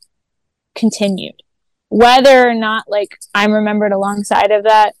that continued. whether or not like I'm remembered alongside of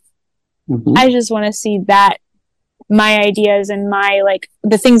that, I just want to see that my ideas and my like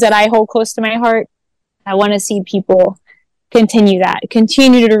the things that I hold close to my heart, I want to see people continue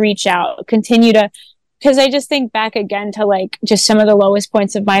to reach out, because I just think back again to like just some of the lowest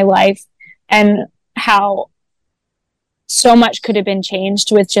points of my life and how so much could have been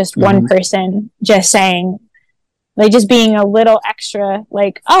changed with just one person just saying, like, just being a little extra,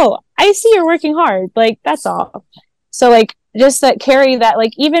 like, oh, I see you're working hard, like, that's all. So like just that carry that,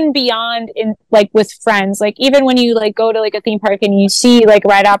 like, even beyond in like with friends, like even when you like go to like a theme park and you see like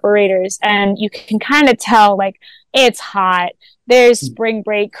ride operators and you can kind of tell like it's hot, there's spring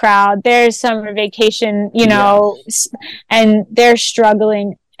break crowd, there's summer vacation, you know, and they're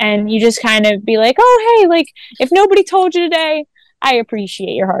struggling, and you just kind of be like, oh, hey, like if nobody told you today, I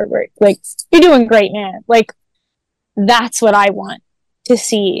appreciate your hard work, like you're doing great, man. Like that's what I want to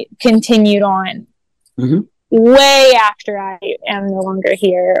see continued on way after I am no longer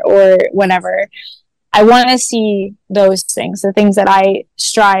here or whatever. I want to see those things, the things that I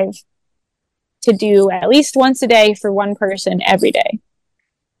strive to do at least once a day for one person every day.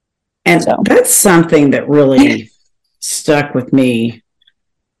 And so that's something that really stuck with me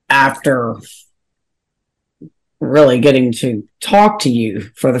after really getting to talk to you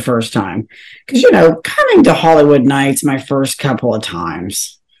for the first time. Because, you know, coming to Hollywood Nights my first couple of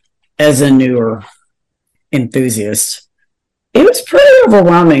times as a newer enthusiast, it was pretty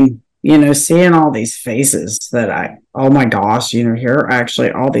overwhelming, you know, seeing all these faces that oh my gosh, you know, here are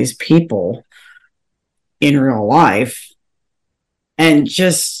actually all these people in real life, and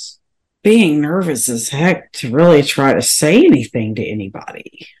just being nervous as heck to really try to say anything to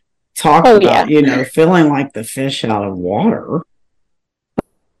anybody. Talk about, you know, feeling like the fish out of water.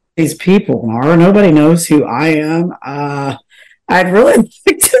 These people are, nobody knows who I am. I'd really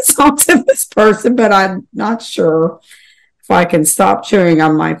like to talk to this person, but I'm not sure if I can stop chewing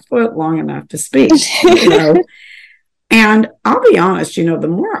on my foot long enough to speak, you know. And I'll be honest, you know, the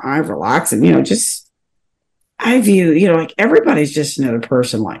more I relax and, you know, just I view, you know, like everybody's just another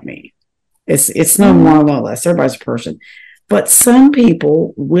person like me. It's no more, no less. Everybody's a person. But some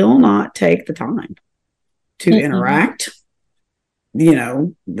people will not take the time to interact. You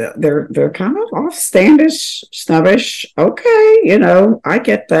know, they're kind of offstandish, snobbish. Okay, you know, I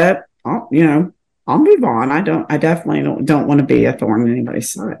get that. I'll move on. I definitely don't want to be a thorn in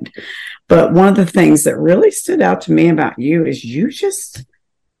anybody's side. But one of the things that really stood out to me about you is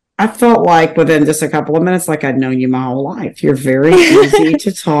I felt like within just a couple of minutes, like I'd known you my whole life. You're very easy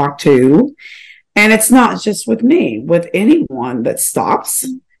to talk to. And it's not just with me, with anyone that stops.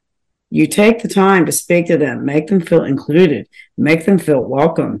 You take the time to speak to them, make them feel included, make them feel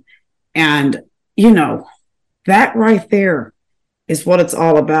welcome. And, you know, that right there is what it's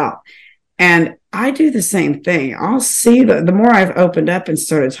all about. And I do the same thing. I'll see the more I've opened up and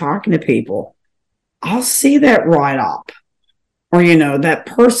started talking to people, I'll see that right up. Or, you know, that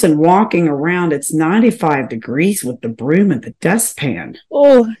person walking around, it's 95 degrees with the broom and the dustpan.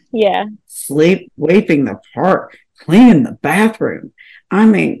 Oh, yeah. Sweeping the park, cleaning the bathroom. I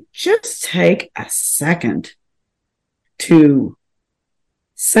mean, just take a second to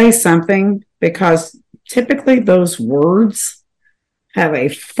say something, because typically those words have a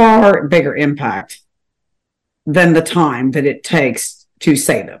far bigger impact than the time that it takes to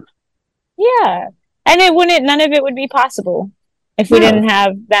say them. Yeah. And none of it would be possible if we didn't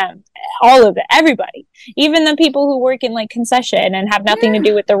have them, all of it, everybody, even the people who work in like concession and have nothing to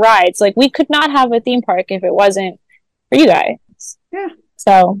do with the rides. Like we could not have a theme park if it wasn't for you guys. Yeah.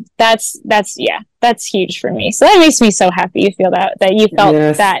 So that's huge for me. So that makes me so happy you feel that you felt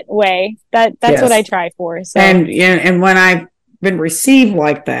that way. That's what I try for. So. And when I've been received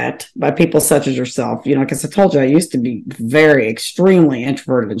like that by people such as yourself, you know, because I told you I used to be very extremely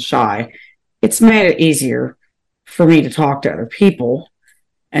introverted and shy. It's made it easier for me to talk to other people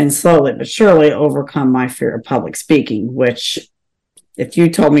and slowly but surely overcome my fear of public speaking, which if you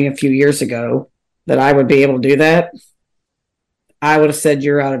told me a few years ago that I would be able to do that, I would have said,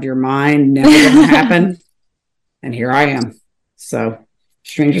 you're out of your mind, never going to happen. And here I am. So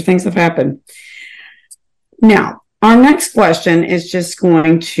stranger things have happened. Now, our next question is just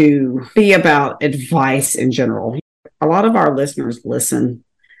going to be about advice in general. A lot of our listeners listen.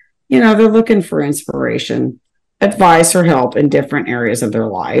 You know, they're looking for inspiration, advice, or help in different areas of their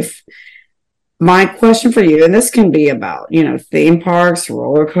life. My question for you, and this can be about, you know, theme parks,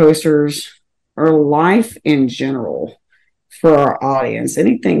 roller coasters, or life in general for our audience,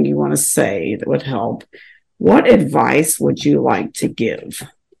 anything you want to say that would help. What advice would you like to give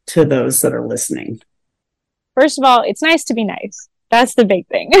to those that are listening? First of all, it's nice to be nice. That's the big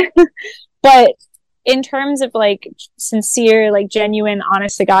thing. But in terms of like sincere, like genuine,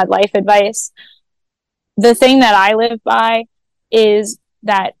 honest to God life advice, the thing that I live by is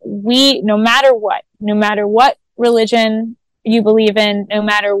that no matter what religion you believe in, no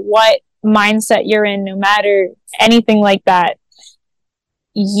matter what mindset you're in, no matter anything like that,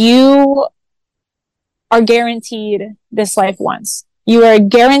 you are guaranteed this life once. You are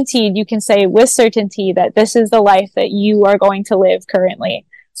guaranteed, you can say with certainty that this is the life that you are going to live currently.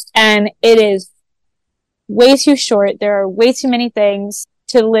 And it is way too short. There are way too many things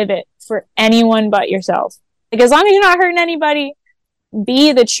to live it for anyone but yourself. Like, as long as you're not hurting anybody,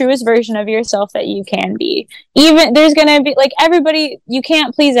 be the truest version of yourself that you can be. Even there's gonna be like everybody, you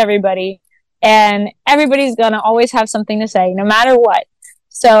can't please everybody, and everybody's gonna always have something to say no matter what.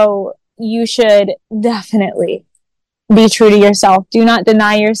 So you should definitely be true to yourself. Do not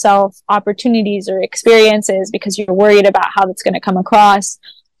deny yourself opportunities or experiences because you're worried about how that's going to come across,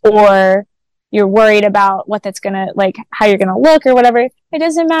 or you're worried about what that's going to, like, how you're going to look or whatever. It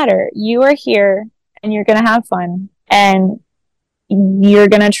doesn't matter. You are here and you're going to have fun, and you're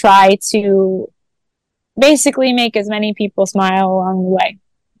going to try to basically make as many people smile along the way.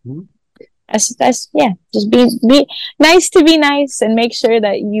 Mm-hmm. Just be nice to be nice, and make sure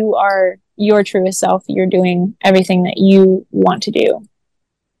that you are your truest self. You're doing everything that you want to do.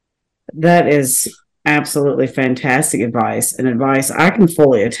 That is absolutely fantastic advice, and advice I can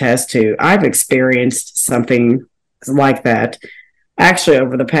fully attest to. I've experienced something like that actually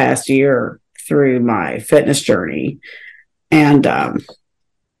over the past year through my fitness journey. And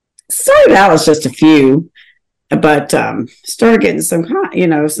started out as just a few, but started getting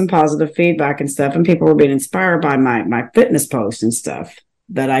some positive feedback and stuff, and people were being inspired by my fitness posts and stuff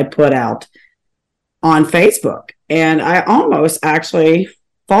that I put out on Facebook. And I almost actually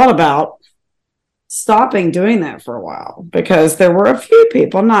thought about stopping doing that for a while, because there were a few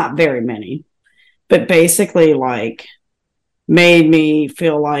people, not very many, but basically like made me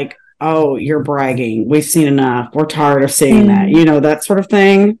feel like, oh, you're bragging. We've seen enough. We're tired of seeing that, that sort of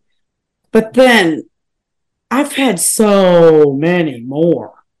thing. But then I've had so many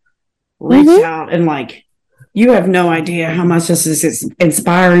more reach out and like, you have no idea how much this is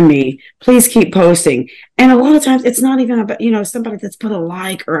inspiring me. Please keep posting. And a lot of times it's not even about, somebody that's put a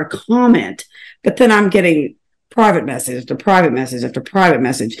like or a comment, but then I'm getting private message after private message after private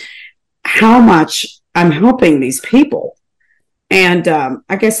message, how much I'm helping these people. And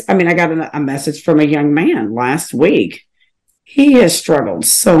I got a message from a young man last week. He has struggled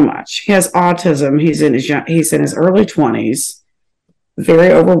so much. He has autism. He's in his early 20s, very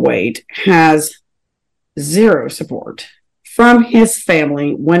overweight, has zero support from his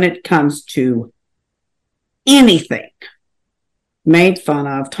family when it comes to anything. Made fun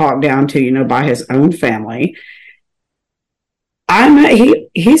of, talked down to, by his own family.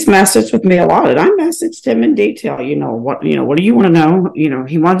 He's messaged with me a lot, and I messaged him in detail. What do you want to know?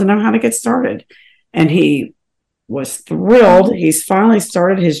 He wanted to know how to get started, and he was thrilled. He's finally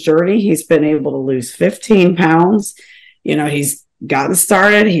started his journey. He's been able to lose 15 pounds. He's gotten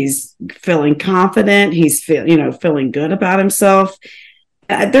started. He's feeling confident. He's feeling good about himself.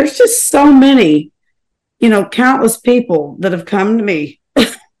 There's just so many, countless people that have come to me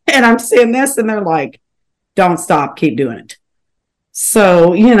and I'm seeing this and they're like, don't stop, keep doing it.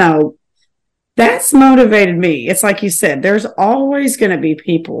 So, that's motivated me. It's like you said, there's always going to be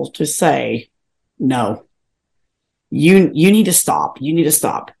people to say, no, you need to stop. You need to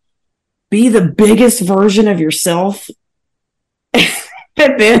stop. Be the biggest version of yourself.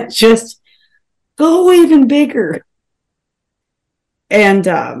 And then just go even bigger. And,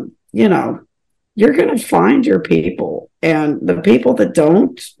 you're going to find your people. And the people that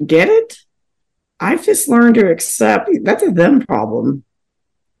don't get it, I've just learned to accept that's a them problem.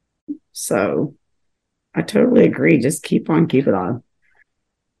 So I totally agree. Just keep it on.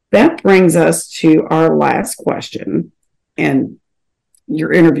 That brings us to our last question. And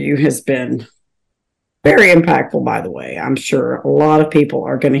your interview has been very impactful, by the way. I'm sure a lot of people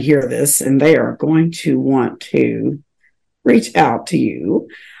are going to hear this and they are going to want to reach out to you.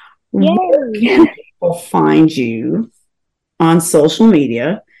 Yay. Where can people find you on social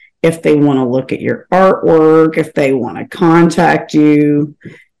media if they want to look at your artwork, if they want to contact you,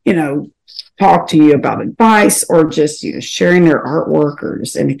 talk to you about advice, or just sharing their artwork, or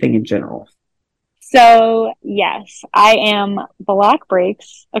just anything in general? So, yes, I am block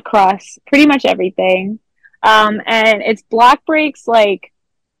breaks across pretty much everything. And it's block breaks like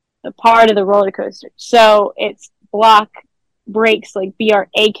the part of the roller coaster. So it's block breaks like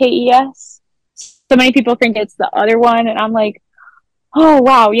BRAKES. So many people think it's the other one. And I'm like, oh,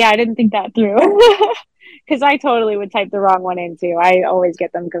 wow, yeah, I didn't think that through. Because I totally would type the wrong one in too. I always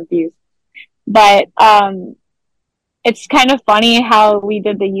get them confused. But it's kind of funny how we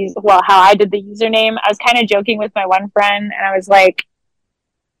did how I did the username. I was kind of joking with my one friend, and I was like,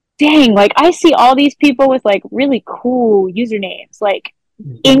 dang, like I see all these people with like really cool usernames, like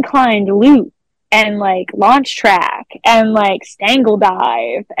Inclined Loop and like Launch Track and like Stangle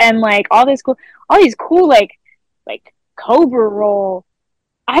Dive and like all these cool like Cobra Roll.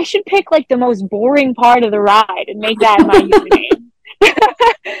 I should pick like the most boring part of the ride and make that my username.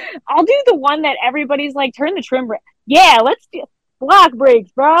 I'll do the one that everybody's like, turn the trim brake. Yeah, let's do block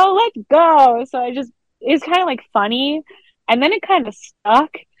brakes, bro. Let's go. So it's kind of like funny. And then it kind of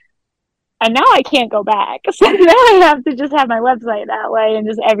stuck. And now I can't go back. So now I have to just have my website that way and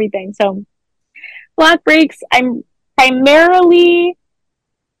just everything. So block brakes, I'm primarily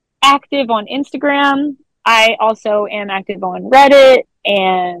active on Instagram. I also am active on Reddit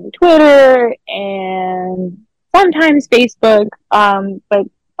and Twitter and sometimes Facebook, but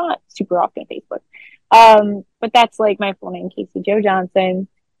not super often Facebook. But that's like my full name, Casie Jo Johnson.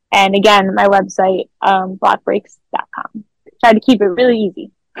 And again, my website, blockbrakes.com. Try to keep it really easy.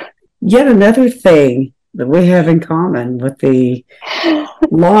 Yet another thing that we have in common with the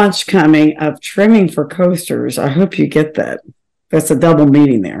launch coming of trimming for coasters. I hope you get that. That's a double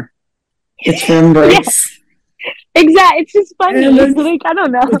meaning there. The trim brakes. Yeah, exactly. It's just funny. It's like, I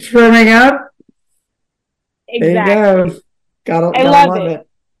don't know. The trimming up. Exactly. There you go. I love it.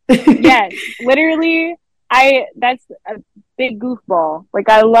 Yes, literally. That's a big goofball. Like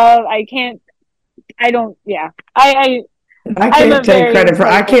I can't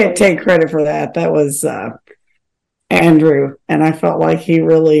take credit for that. That was Andrew, and I felt like he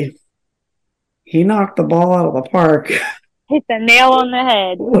knocked the ball out of the park. Hit the nail on the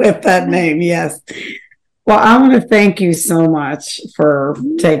head with that name. Yes. Well, I want to thank you so much for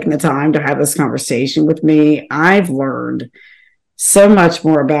taking the time to have this conversation with me. I've learned so much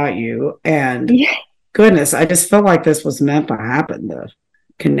more about you, and goodness, I just feel like this was meant to happen. The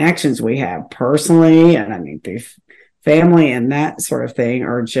connections we have personally, and I mean the family and that sort of thing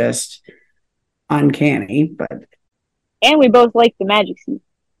are just uncanny. And we both like the Magic Suit.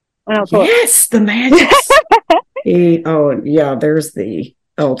 Yes, the Magic Suit. There's the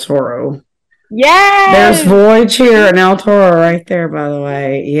El Toro. Yeah, there's Voyage here and El Toro right there, by the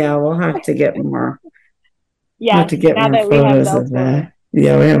way. Yeah, we'll have to get more. Yeah, have to get more photos of that.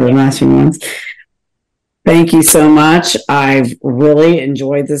 Yeah, we have the matching ones. Thank you so much. I've really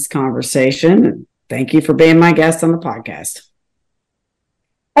enjoyed this conversation. Thank you for being my guest on the podcast.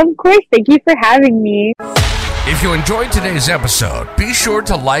 Of course. Thank you for having me. If you enjoyed today's episode, be sure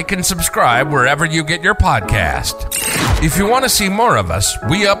to like and subscribe wherever you get your podcast. If you want to see more of us,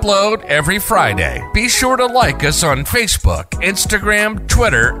 we upload every Friday. Be sure to like us on Facebook, Instagram,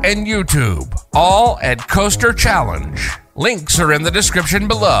 Twitter, and YouTube. All at Coaster Challenge. Links are in the description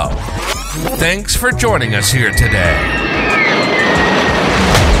below. Thanks for joining us here today.